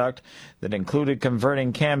conduct that included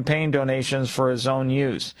converting campaign donations for his own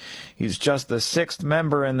use. He's just the 6th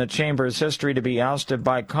member in the chamber's history to be ousted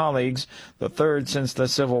by colleagues, the 3rd since the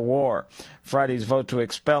Civil War. Friday's vote to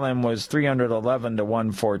expel him was 311 to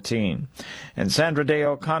 114. And Sandra Day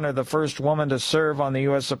O'Connor, the first woman to serve on the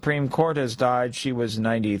U.S. Supreme Court, has died. She was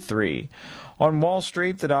 93. On Wall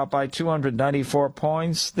Street, the Dow by 294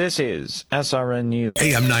 points. This is SRN News.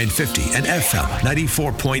 AM 950 and FM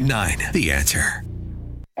 94.9. The Answer.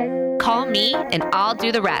 Call me and I'll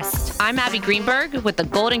do the rest. I'm Abby Greenberg with the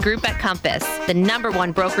Golden Group at Compass, the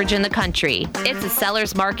 #1 brokerage in the country. It's a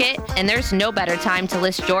seller's market, and there's no better time to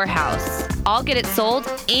list your house. I'll get it sold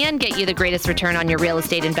and get you the greatest return on your real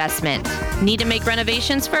estate investment. Need to make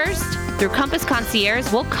renovations first? Through Compass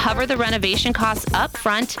Concierge, we'll cover the renovation costs up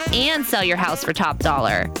front and sell your house for top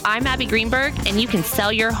dollar. I'm Abby Greenberg, and you can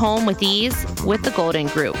sell your home with ease with the Golden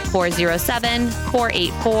Group.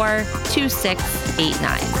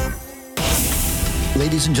 407-484-2689.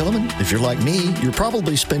 Ladies and gentlemen, if you're like me, you're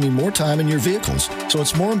probably spending more time in your vehicles, so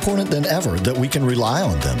it's more important than ever that we can rely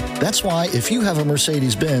on them. That's why if you have a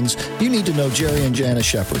Mercedes-Benz, you need to know Jerry and Jana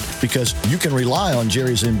Shepard, because you can rely on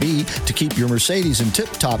Jerry's MB to keep your Mercedes in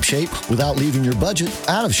tip-top shape without leaving your budget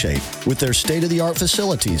out of shape. With their state-of-the-art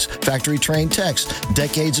facilities, factory-trained techs,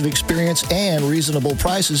 decades of experience, and reasonable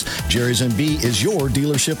prices, Jerry's MB is your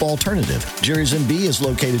dealership alternative. Jerry's MB is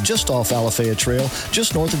located just off Alafaya Trail,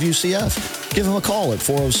 just north of UCF. Give them a call at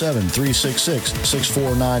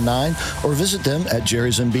 407-366-6499 or visit them at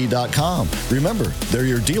jerrysmb.com. Remember, they're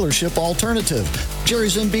your dealership alternative.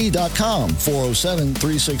 jerrysmb.com,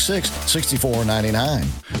 407-366-6499.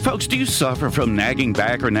 Folks, do you suffer from nagging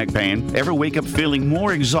back or neck pain? Ever wake up feeling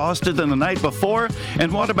more exhausted than the night before?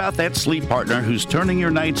 And what about that sleep partner who's turning your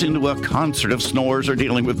nights into a concert of snores or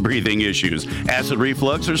dealing with breathing issues, acid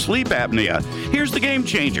reflux, or sleep apnea? Here's the game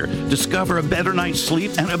changer. Discover a better night's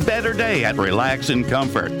sleep and a better day at Relax and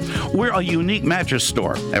Comfort. We're a unique mattress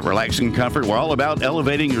store. At Relax and Comfort, we're all about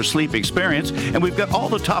elevating your sleep experience, and we've got all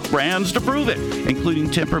the top brands to prove it, including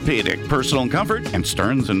Tempur-Pedic, Personal Comfort, and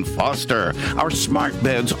Stearns & Foster. Our smart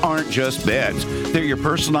beds aren't just beds. They're your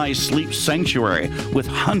personalized sleep sanctuary with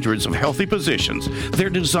hundreds of healthy positions. They're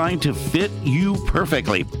designed to fit you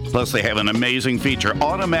perfectly. Plus, they have an amazing feature,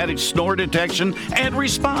 automatic snore detection and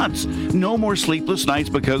response. No more sleepless nights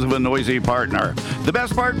because of a noisy partner. The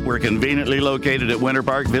best part, we're conveniently located at Winter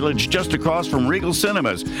Park Village, just across from Regal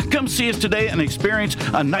Cinemas. Come see us today and experience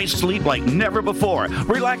a night's sleep like never before.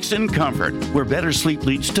 Relax in Comfort, where better sleep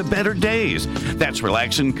leads to better days. That's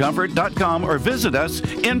relaxandcomfort.com, or visit us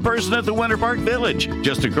in person at the Winter Park Village,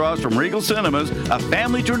 just across from Regal Cinemas, a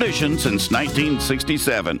family tradition since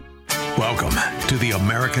 1967. Welcome to the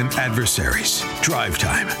American Adversaries. Drive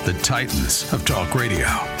Time, the Titans of Talk Radio.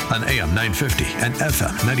 On AM 950 and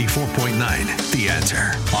FM 94.9. The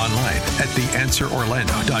Answer. Online at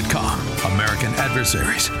theanswerorlando.com.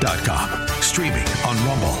 AmericanAdversaries.com. Streaming on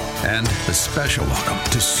Rumble. And a special welcome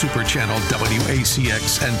to Super Channel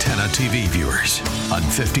WACX Antenna TV viewers on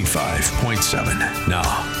 55.7. Now,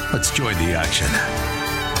 let's join the action.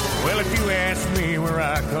 Well, if you ask me where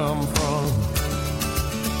I come from,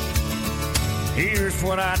 here's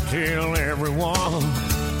what I tell everyone.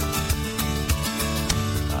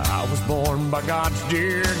 I was born by God's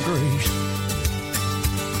dear grace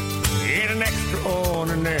in an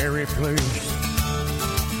extraordinary place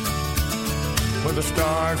where the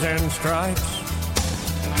stars and stripes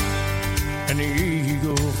and the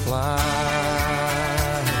eagle fly.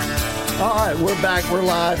 All right, we're back. We're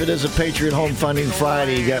live. It is a Patriot Home Funding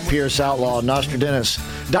Friday. You got Pierce Outlaw, Nostradamus,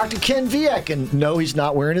 Dr. Ken Vieck, and no, he's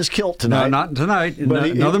not wearing his kilt tonight. No, not tonight.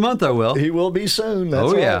 But Another month I will. He will be soon.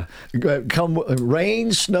 That's yeah. Come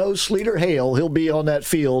rain, snow, sleet, or hail, he'll be on that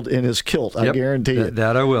field in his kilt. I guarantee it.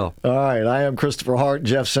 That I will. All right, I am Christopher Hart.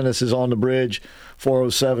 Jeff Sinis is on the bridge.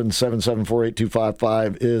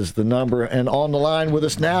 407-774-8255 is the number. And on the line with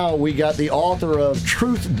us now, we got the author of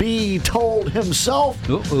Truth Be Told himself,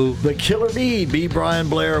 the Killer Bee, B. Brian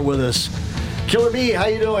Blair, with us. Killer Bee, how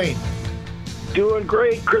you doing? Doing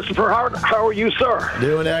great, Christopher Hart. How are you, sir?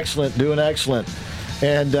 Doing excellent, doing excellent.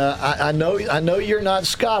 And I know you're not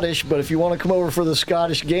Scottish, but if you want to come over for the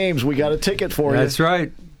Scottish games, we got a ticket for you. That's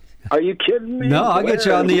right. Are you kidding me? No, I'll get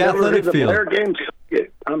you on the athletic field. Blair games.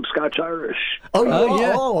 I'm Scotch-Irish. Oh,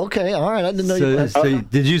 yeah. Oh, okay. All right. I didn't know you. So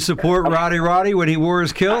did you support Roddy when he wore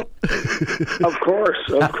his kilt? Of course.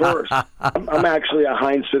 I'm actually a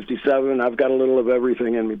Heinz 57. I've got a little of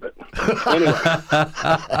everything in me, but anyway.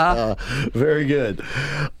 Very good.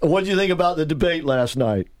 What did you think about the debate last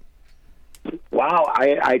night? Wow,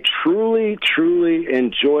 I truly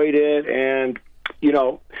enjoyed it, and you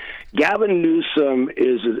know, Gavin Newsom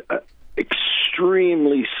is an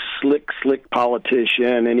extremely slick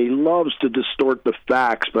politician, and he loves to distort the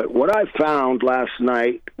facts. But what I found last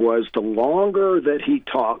night was the longer that he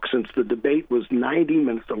talks, since the debate was 90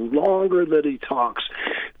 minutes, the longer that he talks,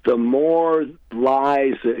 the more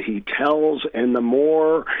lies that he tells, and the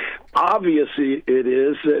more obvious it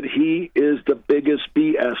is that he is the biggest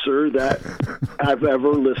BSer that I've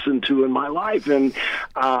ever listened to in my life. And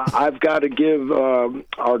I've got to give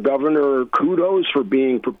our governor kudos for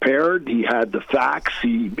being prepared. He had the facts.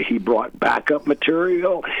 He brought backup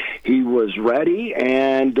material. He was ready.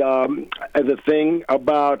 And the thing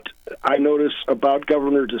I noticed about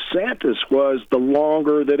Governor DeSantis was the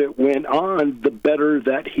longer that it went on, the better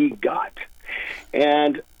that he got.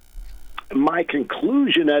 And my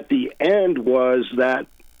conclusion at the end was that,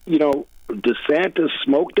 you know, DeSantis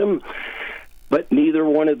smoked him, but neither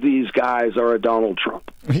one of these guys are a Donald Trump.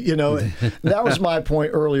 You know, that was my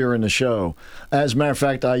point earlier in the show. As a matter of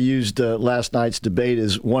fact, I used last night's debate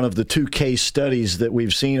as one of the 2 case studies that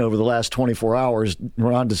we've seen over the last 24 hours.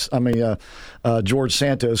 George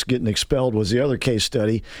Santos getting expelled was the other case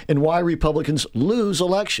study, and why Republicans lose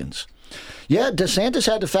elections. Yeah, DeSantis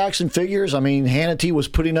had the facts and figures. I mean, Hannity was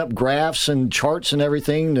putting up graphs and charts and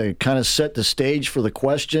everything to kind of set the stage for the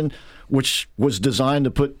question, which was designed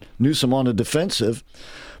to put Newsom on the defensive.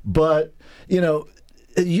 But, you know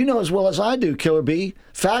as well as I do, Killer B,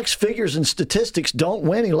 facts, figures, and statistics don't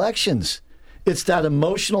win elections. It's that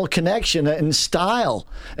emotional connection and style.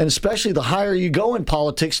 And especially the higher you go in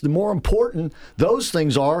politics, the more important those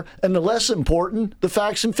things are, and the less important the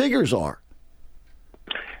facts and figures are.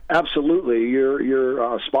 Absolutely,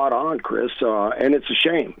 you're spot on, Chris, and it's a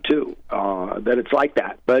shame too that it's like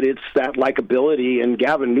that. But it's that likability, and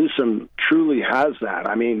Gavin Newsom truly has that.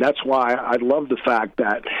 I mean, that's why I love the fact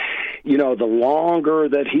that the longer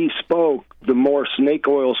that he spoke, the more snake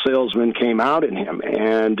oil salesman came out in him,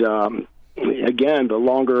 and again, the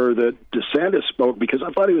longer that DeSantis spoke, because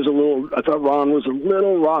I thought Ron was a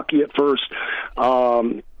little rocky at first.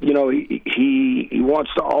 He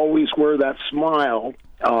wants to always wear that smile.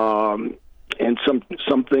 And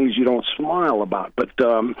some things you don't smile about, but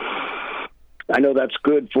I know that's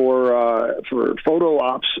good for photo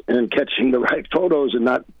ops and catching the right photos and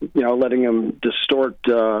not letting them distort,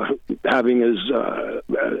 having as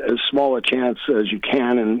small a chance as you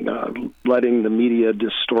can, and letting the media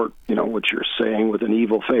distort what you're saying with an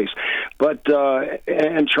evil face, but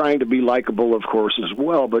and trying to be likable, of course, as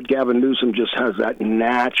well. But Gavin Newsom just has that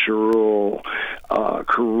natural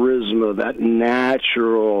charisma, that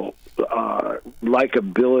natural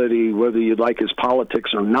likability, whether you like his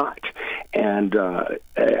politics or not. And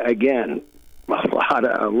again, a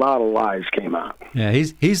lot of lies came out. Yeah,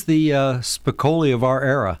 he's the Spicoli of our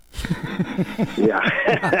era. Yeah,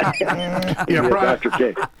 Brian, Dr.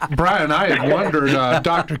 K. Brian, I had wondered.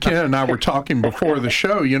 Dr. Ken and I were talking before the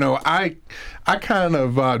show. I kind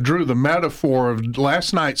of drew the metaphor of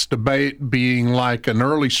last night's debate being like an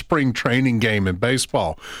early spring training game in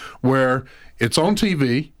baseball, where it's on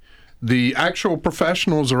TV. The actual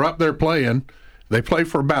professionals are up there playing. They play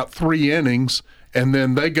for about 3 innings, and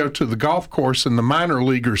then they go to the golf course and the minor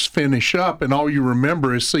leaguers finish up, and all you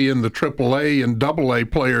remember is seeing the AAA and AA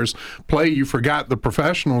players play. You forgot the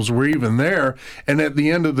professionals were even there, and at the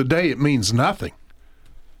end of the day, it means nothing.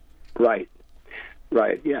 Right.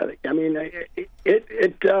 Yeah. I mean,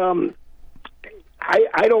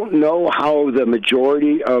 I don't know how the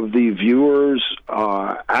majority of the viewers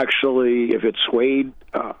actually, if it swayed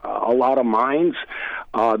a lot of minds.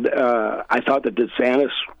 I thought that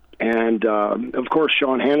DeSantis and of course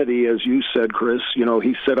Sean Hannity, as you said, Chris,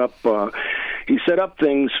 he set up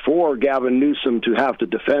things for Gavin Newsom to have to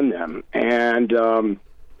defend them, and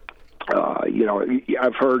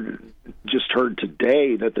I've just heard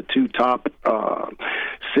today that the 2 top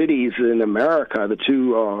cities in America, the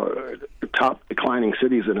 2 top declining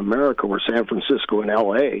cities in America, were San Francisco and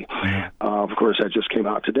L.A. Of course, that just came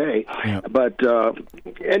out today. Yeah. But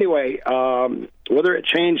anyway, whether it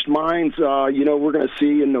changed minds, we're going to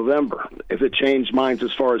see in November if it changed minds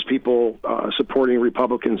as far as people supporting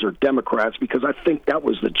Republicans or Democrats, because I think that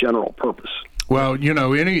was the general purpose. Well,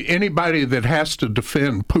 anybody that has to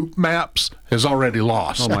defend poop maps has already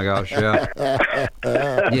lost. Oh my gosh, yeah.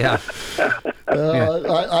 Yeah.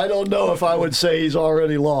 I don't know if I would say he's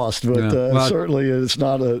already lost, but certainly it's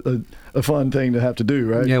not a fun thing to have to do,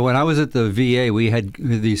 right? Yeah, when I was at the VA, we had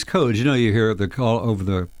these codes. You hear the call over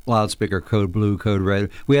the loudspeaker, code blue, code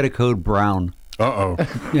red. We had a code brown. Uh-oh.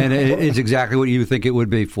 And it's exactly what you would think it would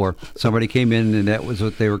be for. Somebody came in and that was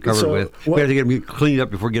what they were covered with. We had to get them cleaned up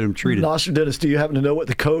before getting them treated. Nostradamus, do you happen to know what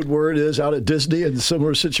the code word is out at Disney in a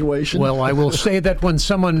similar situation? Well, I will say that when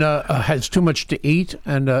someone has too much to eat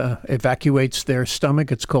and evacuates their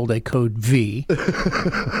stomach, it's called a code V.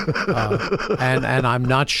 And I'm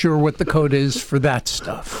not sure what the code is for that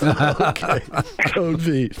stuff. Okay, code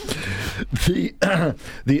V.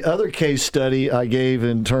 The other case study I gave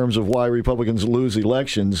in terms of why Republicans lose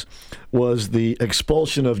elections was the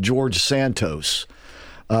expulsion of George Santos.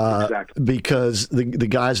 Exactly. Because the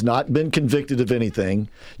guy's not been convicted of anything.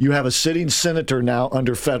 You have a sitting senator now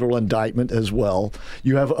under federal indictment as well.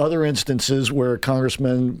 You have other instances where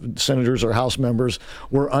congressmen, senators, or House members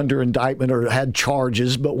were under indictment or had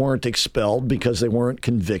charges but weren't expelled because they weren't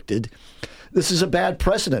convicted. This is a bad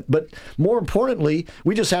precedent. But more importantly,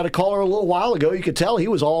 we just had a caller a little while ago. You could tell he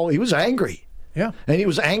was angry. Yeah. And he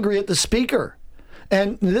was angry at the speaker.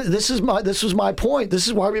 And this was my point. This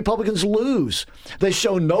is why Republicans lose. They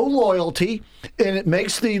show no loyalty, and it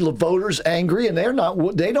makes the voters angry, and they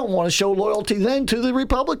don't want to show loyalty then to the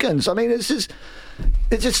Republicans. I mean,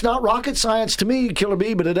 it's not rocket science to me, Killer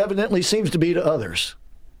B, but it evidently seems to be to others.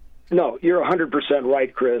 No, you're 100%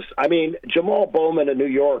 right, Chris. I mean, Jamal Bowman, a New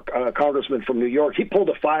York congressman from New York, he pulled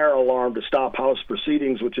a fire alarm to stop House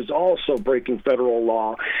proceedings, which is also breaking federal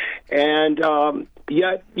law. And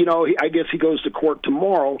yet, I guess he goes to court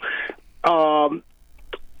tomorrow.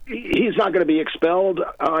 He's not going to be expelled.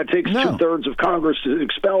 It takes 2/3 of Congress to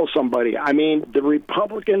expel somebody. I mean, the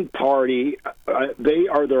Republican Party, they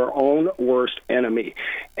are their own worst enemy.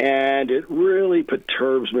 And it really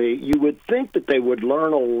perturbs me. You would think that they would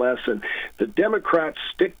learn a lesson. The Democrats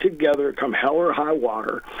stick together come hell or high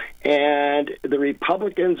water, and the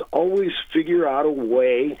Republicans always figure out a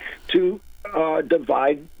way to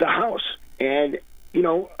divide the House. And,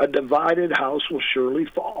 a divided House will surely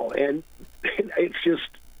fall. And it's just...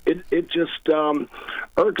 It just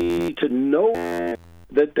irks me to know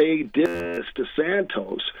that they did this to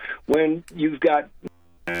Santos when you've got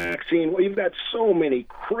vaccine. Well, you've got so many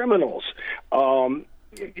criminals from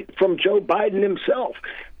Joe Biden himself,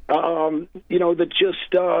 that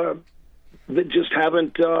just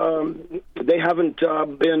haven't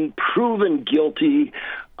been proven guilty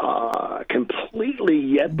completely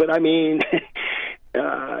yet. But I mean.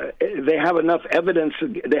 They have enough evidence.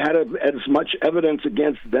 They had as much evidence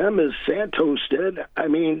against them as Santos did. I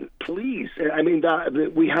mean, please. I mean,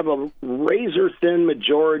 we have a razor-thin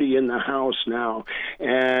majority in the House now,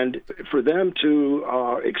 and for them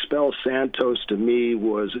to expel Santos, to me,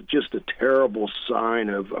 was just a terrible sign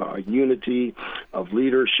of unity, of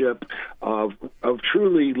leadership, of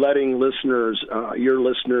truly letting your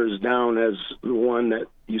listeners down as the one that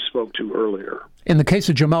you spoke to earlier. In the case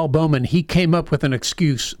of Jamal Bowman, he came up with an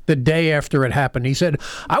excuse the day after it happened. He said,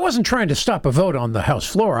 I wasn't trying to stop a vote on the House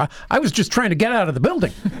floor. I was just trying to get out of the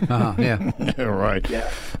building. Yeah, right. Yeah.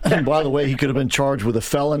 And by the way, he could have been charged with a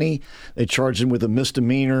felony. They charged him with a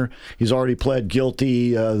misdemeanor. He's already pled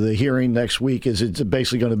guilty. The hearing next week it's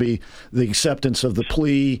basically going to be the acceptance of the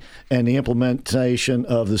plea and the implementation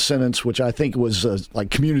of the sentence, which I think was like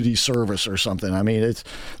community service or something. I mean,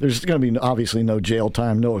 there's going to be obviously no jail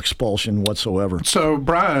time, no expulsion whatsoever. So,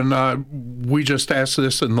 Brian, we just asked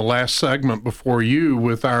this in the last segment before you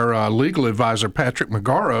with our legal advisor, Patrick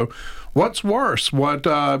Magaro. What's worse, what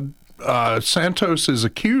Santos is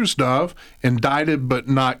accused of, indicted but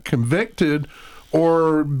not convicted,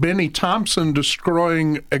 or Benny Thompson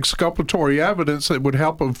destroying exculpatory evidence that would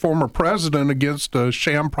help a former president against a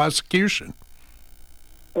sham prosecution?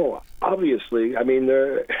 Oh, obviously. I mean,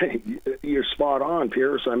 you're spot on,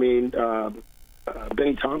 Pierce. I mean,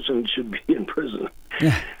 Benny Thompson should be in prison.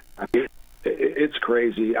 Yeah. I mean, it's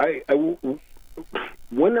crazy.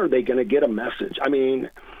 When are they going to get a message? I mean,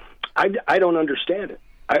 I don't understand it.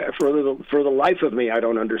 For the life of me, I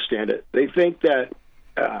don't understand it. They think that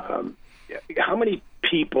how many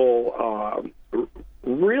people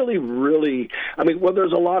really, I mean, well,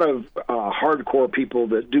 there's a lot of hardcore people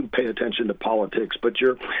that do pay attention to politics, but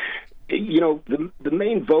the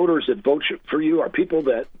main voters that vote for you are people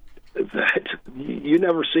that you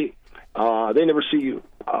never see. They never see you.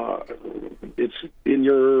 It's in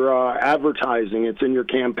your advertising. It's in your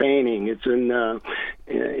campaigning. It's in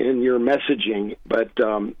your messaging. But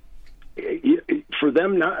for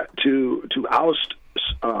them not to oust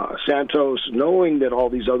Santos, knowing that all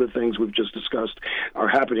these other things we've just discussed are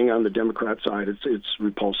happening on the Democrat side, it's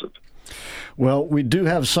repulsive. Well, we do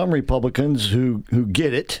have some Republicans who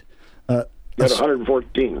get it. At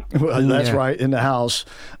 114. Well, that's right, in the House,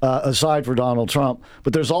 aside for Donald Trump.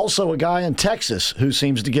 But there's also a guy in Texas who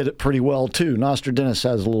seems to get it pretty well, too. Nostradamus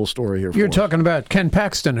has a little story here for You're us. talking about Ken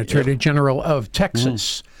Paxton, Attorney General of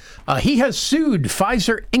Texas. He has sued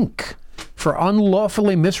Pfizer, Inc. for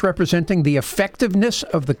unlawfully misrepresenting the effectiveness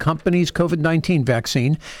of the company's COVID-19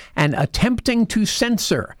 vaccine and attempting to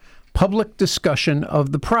censor public discussion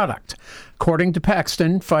of the product. According to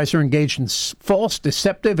Paxton, Pfizer engaged in false,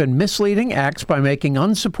 deceptive, and misleading acts by making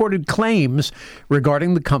unsupported claims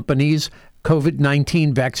regarding the company's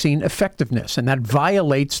COVID-19 vaccine effectiveness, and that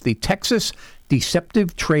violates the Texas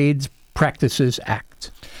Deceptive Trades Practices Act.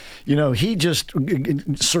 You know, he just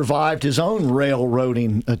survived his own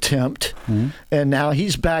railroading attempt, and now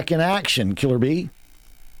he's back in action, Killer B.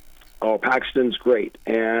 Oh, Paxton's great.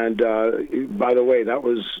 And by the way, that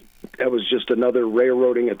was just another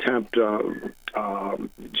railroading attempt,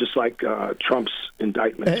 just like Trump's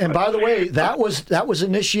indictment. And by the way, that was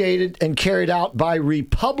initiated and carried out by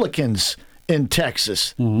Republicans in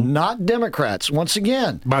Texas, not Democrats. Once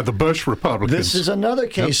again, by the Bush Republicans. This is another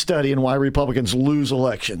case study in why Republicans lose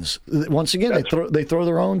elections. Once again, they throw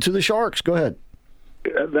their own to the sharks. Go ahead.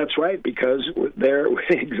 That's right, because they're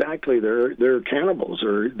cannibals,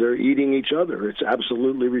 or they're eating each other. It's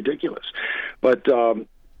absolutely ridiculous. But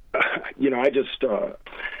I just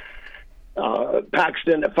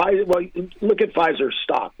Paxton. Pfizer, well, look at Pfizer's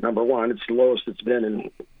stock. Number one, it's the lowest it's been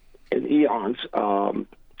in eons.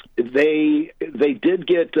 They did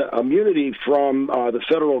get immunity from the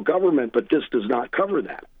federal government, but this does not cover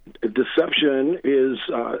that. Deception is.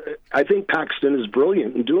 I think Paxton is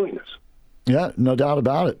brilliant in doing this. Yeah, no doubt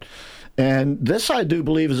about it. And this, I do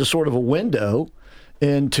believe, is a sort of a window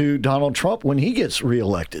into Donald Trump when he gets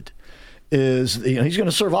reelected. He's going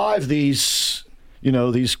to survive these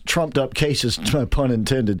trumped up cases, pun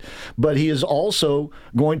intended, but he is also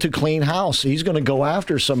going to clean house. He's going to go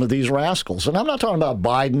after some of these rascals. And I'm not talking about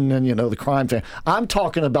Biden and, the crime family. I'm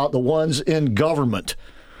talking about the ones in government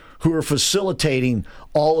who are facilitating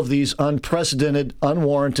all of these unprecedented,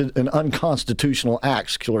 unwarranted, and unconstitutional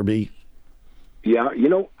acts, Killer B. Yeah,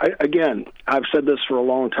 I've said this for a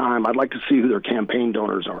long time. I'd like to see who their campaign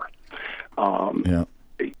donors are.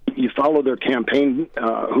 You follow their campaign,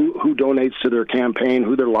 who donates to their campaign,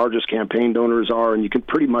 who their largest campaign donors are, and you can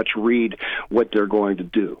pretty much read what they're going to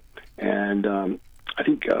do. And I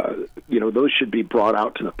think, those should be brought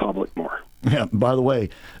out to the public more. Yeah. By the way,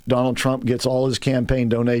 Donald Trump gets all his campaign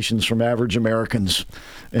donations from average Americans.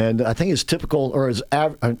 And I think his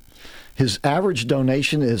average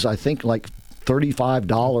donation is, I think, like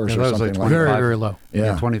 $35 or something like that. Very, very low.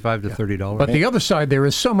 Yeah, $25 to $30. But the other side, there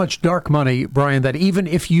is so much dark money, Brian, that even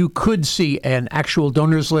if you could see an actual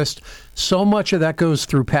donors list, so much of that goes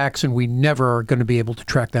through PACs, and we never are going to be able to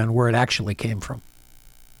track down where it actually came from.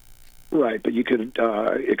 Right, but you could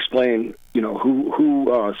explain,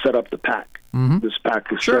 who set up the PAC. Mm-hmm. This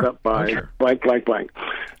PAC is set up by blank, blank, blank.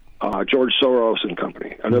 George Soros and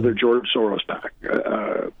company, another George Soros PAC,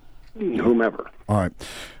 whomever. All right.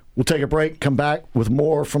 We'll take a break, come back with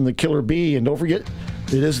more from the Killer Bee, and don't forget,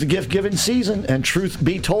 it is the gift-giving season, and Truth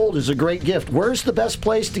Be Told is a great gift. Where's the best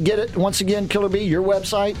place to get it? Once again, Killer Bee, your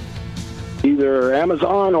website? Either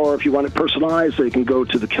Amazon, or if you want it personalized, they can go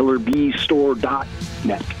to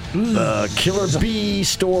thekillerbstore.net.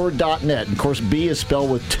 Thekillerbstore.net. Of course, B is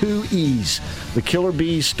spelled with two E's.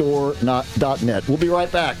 Thekillerbstore.net. We'll be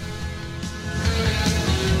right back.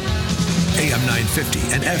 AM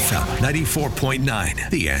 950 and FM 94.9.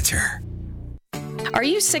 The Answer. Are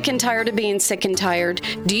you sick and tired of being sick and tired?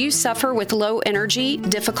 Do you suffer with low energy,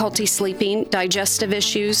 difficulty sleeping, digestive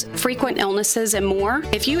issues, frequent illnesses, and more?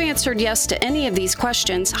 If you answered yes to any of these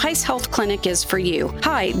questions, Heiss Health Clinic is for you.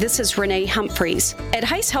 Hi, this is Renee Humphreys. At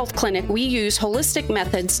Heiss Health Clinic, we use holistic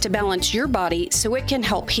methods to balance your body so it can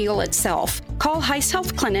help heal itself. Call Heiss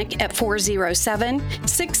Health Clinic at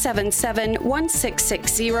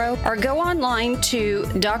 407-677-1660 or go online to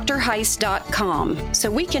drheiss.com so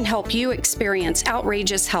we can help you experience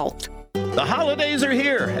outrageous health. The holidays are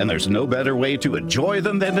here, and there's no better way to enjoy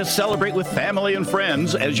them than to celebrate with family and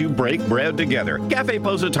friends as you break bread together. Cafe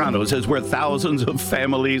Positano's is where thousands of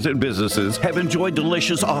families and businesses have enjoyed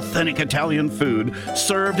delicious, authentic Italian food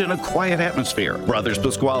served in a quiet atmosphere. Brothers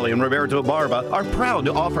Pasquale and Roberto Barba are proud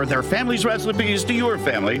to offer their family's recipes to your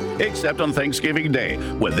family, except on Thanksgiving Day,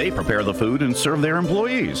 when they prepare the food and serve their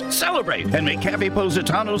employees. Celebrate and make Cafe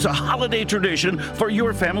Positano's a holiday tradition for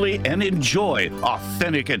your family and enjoy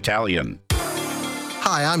authentic Italian.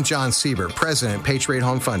 Hi, I'm John Siebert, President, Patriot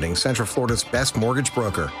Home Funding, Central Florida's best mortgage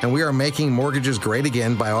broker, and we are making mortgages great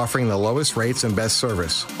again by offering the lowest rates and best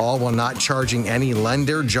service, all while not charging any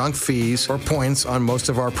lender junk fees or points on most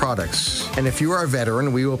of our products. And if you are a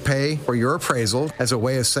veteran, we will pay for your appraisal as a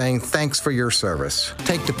way of saying thanks for your service.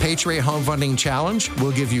 Take the Patriot Home Funding Challenge.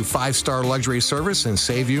 We'll give you 5-star luxury service and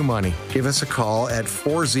save you money. Give us a call at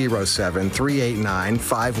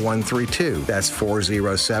 407-389-5132. That's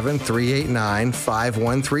 407-389-5132.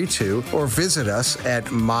 or visit us at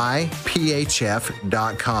myphf.com.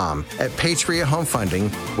 At Patriot Home Funding,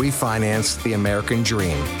 we finance the American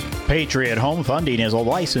dream. Patriot Home Funding is a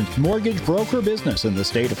licensed mortgage broker business in the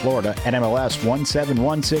state of Florida, NMLS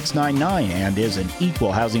 171699, and is an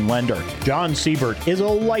equal housing lender. John Siebert is a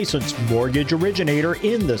licensed mortgage originator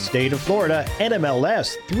in the state of Florida,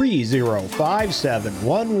 NMLS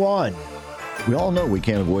 305711. We all know we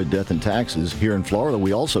can't avoid death and taxes. Here in Florida,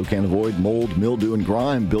 we also can't avoid mold, mildew, and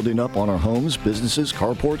grime building up on our homes, businesses,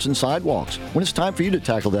 carports, and sidewalks. When it's time for you to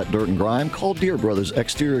tackle that dirt and grime, call Deere Brothers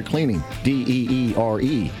Exterior Cleaning,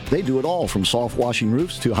 DEERE. They do it all, from soft washing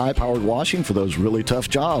roofs to high-powered washing for those really tough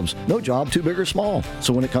jobs. No job too big or small.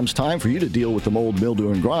 So when it comes time for you to deal with the mold,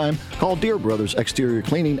 mildew, and grime, call Deere Brothers Exterior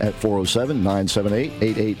Cleaning at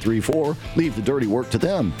 407-978-8834. Leave the dirty work to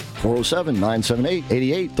them.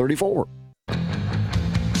 407-978-8834.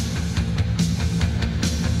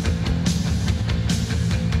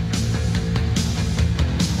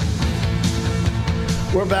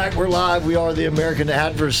 We're back. We're live. We are the American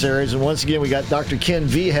Adversaries. And once again, we got Dr. Ken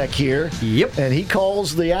Vihek here. Yep. And he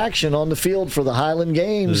calls the action on the field for the Highland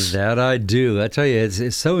Games. That I do. I tell you,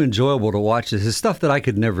 it's so enjoyable to watch this. It's stuff that I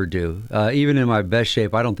could never do. Even in my best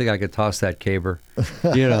shape, I don't think I could toss that caber.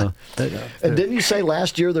 You know. And didn't you say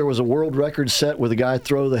last year there was a world record set where the guy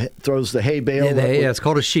throws the hay bale? Yeah, it's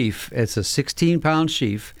called a sheaf. It's a 16-pound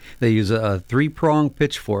sheaf. They use a 3-pronged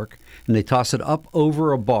pitchfork, and they toss it up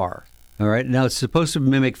over a bar. All right. Now, it's supposed to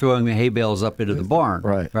mimic throwing the hay bales up into the barn.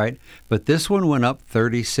 Right. But this one went up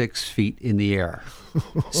 36 feet in the air.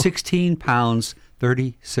 16 pounds,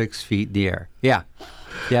 36 feet in the air. Yeah.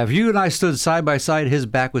 Yeah, if you and I stood side by side, his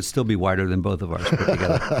back would still be wider than both of ours put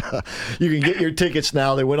together. You can get your tickets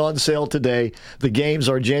now. They went on sale today. The games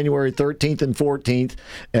are January 13th and 14th,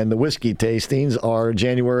 and the whiskey tastings are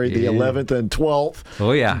January the 11th and 12th.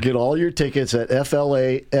 Oh, yeah. Get all your tickets at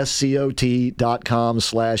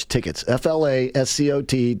flascot.com/tickets.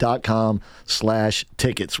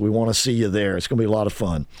 flascot.com/tickets. We want to see you there. It's going to be a lot of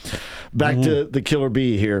fun. Back to the Killer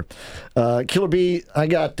Bee here. Killer Bee, I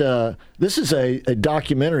got this is a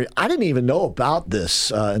documentary. I didn't even know about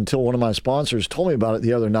this until one of my sponsors told me about it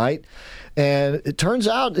the other night. And it turns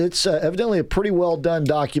out it's evidently a pretty well done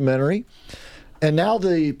documentary. And now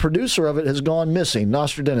the producer of it has gone missing.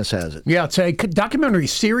 Nostradamus has it. Yeah, it's a documentary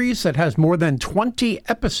series that has more than 20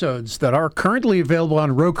 episodes that are currently available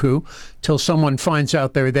on Roku till someone finds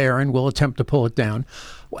out they're there and will attempt to pull it down.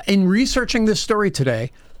 In researching this story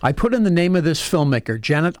today, I put in the name of this filmmaker,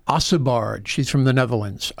 Janet Ossebaard. She's from the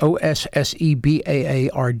Netherlands,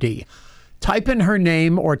 Ossebaard. Type in her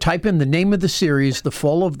name or type in the name of the series, The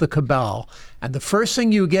Fall of the Cabal, and the first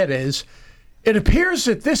thing you get is, it appears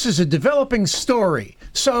that this is a developing story,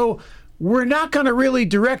 so we're not going to really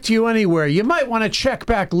direct you anywhere. You might want to check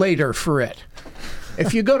back later for it.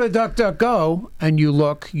 If you go to DuckDuckGo and you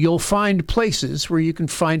look, you'll find places where you can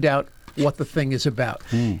find out what the thing is about.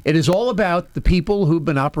 It is all about the people who've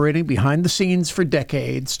been operating behind the scenes for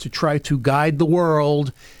decades to try to guide the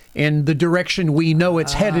world in the direction we know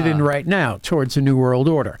it's headed in right now, towards a new world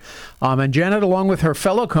order. And Janet, along with her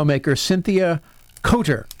fellow co-maker, Cynthia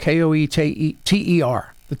Koter, Koeter,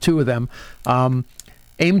 the two of them,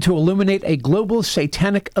 aim to illuminate a global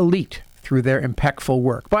satanic elite through their impactful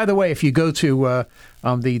work. By the way, if you go to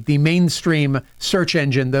the mainstream search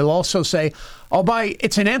engine, they'll also say,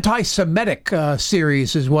 it's an anti-Semitic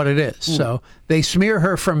series is what it is. So they smear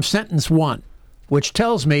her from sentence 1, which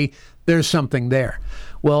tells me there's something there.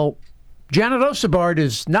 Well, Janet Ossebaard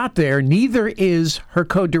is not there. Neither is her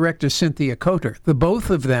co-director, Cynthia Koter. The both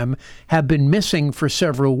of them have been missing for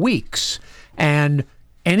several weeks, and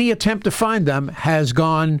any attempt to find them has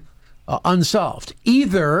gone unsolved.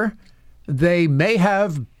 Either they may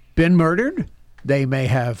have been murdered, they may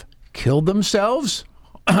have killed themselves,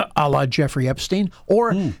 a la Jeffrey Epstein,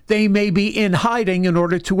 or they may be in hiding in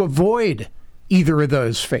order to avoid either of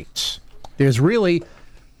those fates. There's really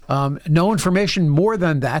no information more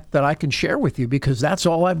than that I can share with you, because that's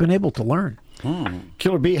all I've been able to learn.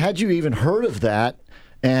 Killer Bee, had you even heard of that?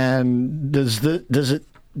 And does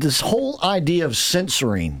this whole idea of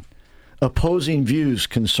censoring opposing views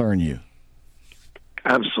concern you?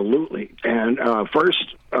 Absolutely. And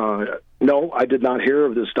first, no, I did not hear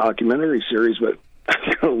of this documentary series, but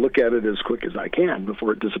I'm going to look at it as quick as I can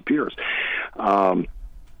before it disappears.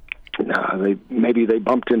 Maybe they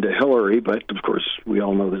bumped into Hillary, but of course we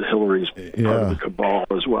all know that Hillary's part of the cabal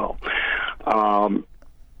as well.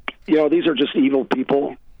 These are just evil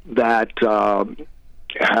people that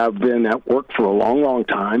have been at work for a long, long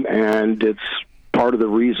time, and it's part of the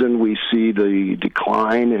reason we see the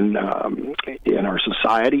decline in our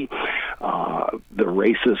society, the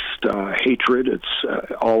racist hatred. It's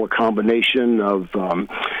all a combination of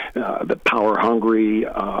the power-hungry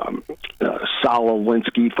Saul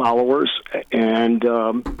Alinsky followers and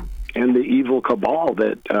the evil cabal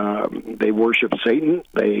that they worship Satan.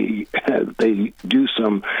 They do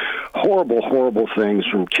some horrible, horrible things,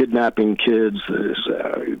 from kidnapping kids.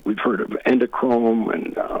 We've heard of endochrome,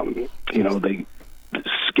 and they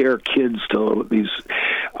scare kids to these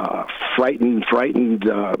frightened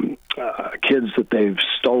kids that they've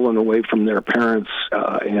stolen away from their parents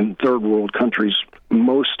in third world countries. In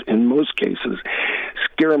most cases,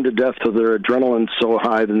 scare them to death till their adrenaline's so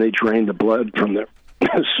high, then they drain the blood from their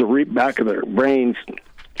back of their brains,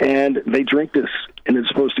 and they drink this, and it's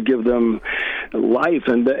supposed to give them life.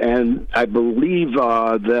 And I believe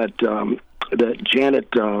that Janet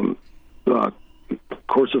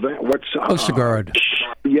Osegard.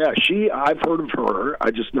 I've heard of her.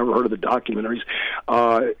 I just never heard of the documentaries.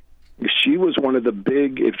 She was one of the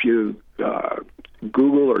big, if you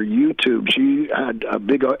Google or YouTube, she had a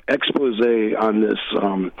big expose on this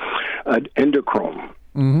endochrome.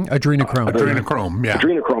 Mm-hmm. Adrenochrome.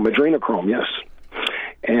 Adrenochrome, yes.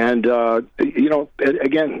 And,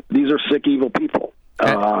 again, these are sick, evil people.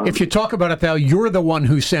 If you talk about it, Val, you're the one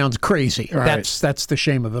who sounds crazy. Right. That's the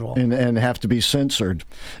shame of it all. And have to be censored.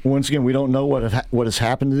 Once again, we don't know what has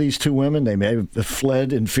happened to these two women. They may have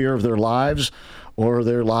fled in fear of their lives, or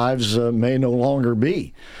their lives may no longer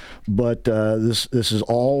be. But this is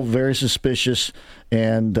all very suspicious,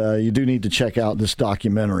 and you do need to check out this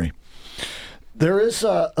documentary. There is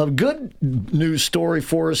a good news story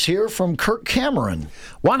for us here from Kirk Cameron.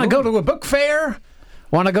 Want to go to a book fair?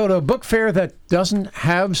 Want to go to a book fair that doesn't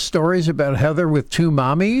have stories about Heather with two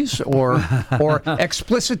mommies or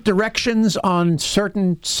explicit directions on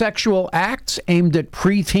certain sexual acts aimed at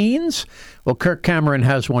preteens? Well, Kirk Cameron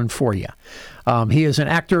has one for you. He is an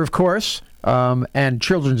actor, of course, and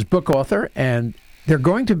children's book author, and they're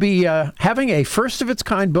going to be having a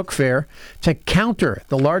first-of-its-kind book fair to counter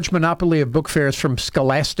the large monopoly of book fairs from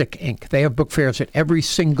Scholastic Inc. They have book fairs at every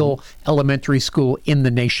single elementary school in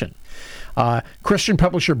the nation. Christian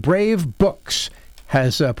publisher Brave Books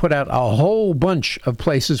has put out a whole bunch of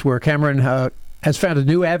places where Cameron has found a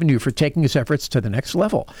new avenue for taking his efforts to the next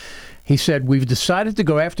level. He said, "We've decided to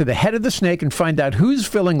go after the head of the snake and find out who's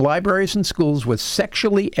filling libraries and schools with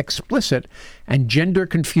sexually explicit and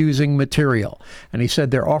gender-confusing material." And he said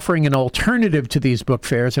they're offering an alternative to these book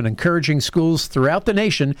fairs and encouraging schools throughout the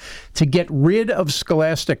nation to get rid of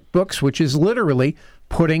Scholastic Books, which is literally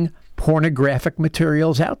putting pornographic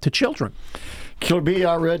materials out to children. Killer B,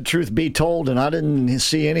 I read Truth Be Told, and I didn't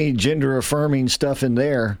see any gender-affirming stuff in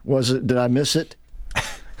there. Did I miss it?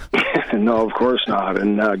 No, of course not.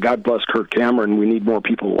 And God bless Kirk Cameron. We need more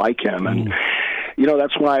people like him. And,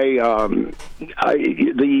 that's why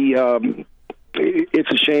it's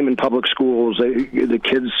a shame in public schools. The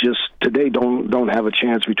kids just today don't have a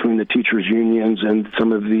chance between the teachers' unions and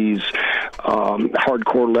some of these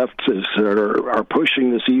hardcore leftists that are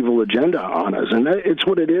pushing this evil agenda on us. And it's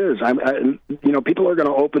what it is. People are going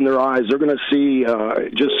to open their eyes. They're going to see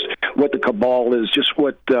just what the cabal is, just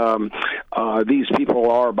what these people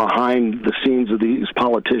are behind the scenes of these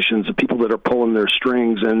politicians, the people that are pulling their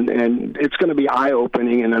strings, and it's going to be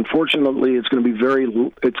eye-opening. And unfortunately, it's going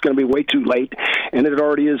to be way too late. And it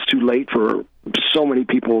already is too late for so many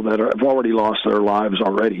people that have already lost their lives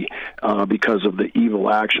already because of the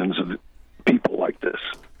evil actions of people like this.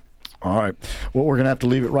 All right. Well, we're going to have to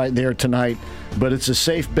leave it right there tonight, but it's a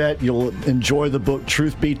safe bet. You'll enjoy the book,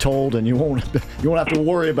 Truth Be Told, and you won't have to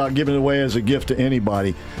worry about giving it away as a gift to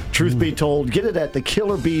anybody. Truth Be Told, get it at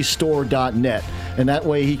thekillerbstore.net, and that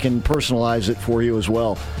way he can personalize it for you as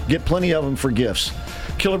well. Get plenty of them for gifts.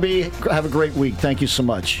 Killer B, have a great week. Thank you so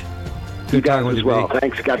much. You guys as well.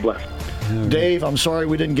 Thanks. God bless. Dave, I'm sorry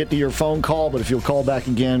we didn't get to your phone call, but if you'll call back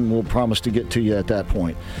again, we'll promise to get to you at that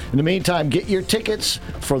point. In the meantime, get your tickets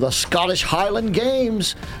for the Scottish Highland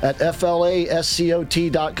Games at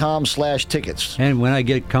flascot.com/tickets. And when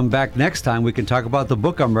I come back next time, we can talk about the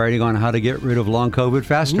book I'm writing on how to get rid of long COVID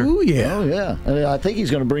faster. Ooh, yeah. Oh, yeah. And I think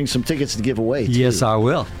he's going to bring some tickets to give away, too. Yes, I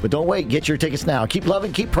will. But don't wait. Get your tickets now. Keep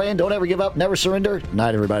loving, keep praying. Don't ever give up. Never surrender.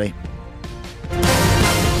 Night, everybody.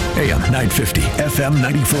 AM 950, FM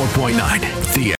 94.9. The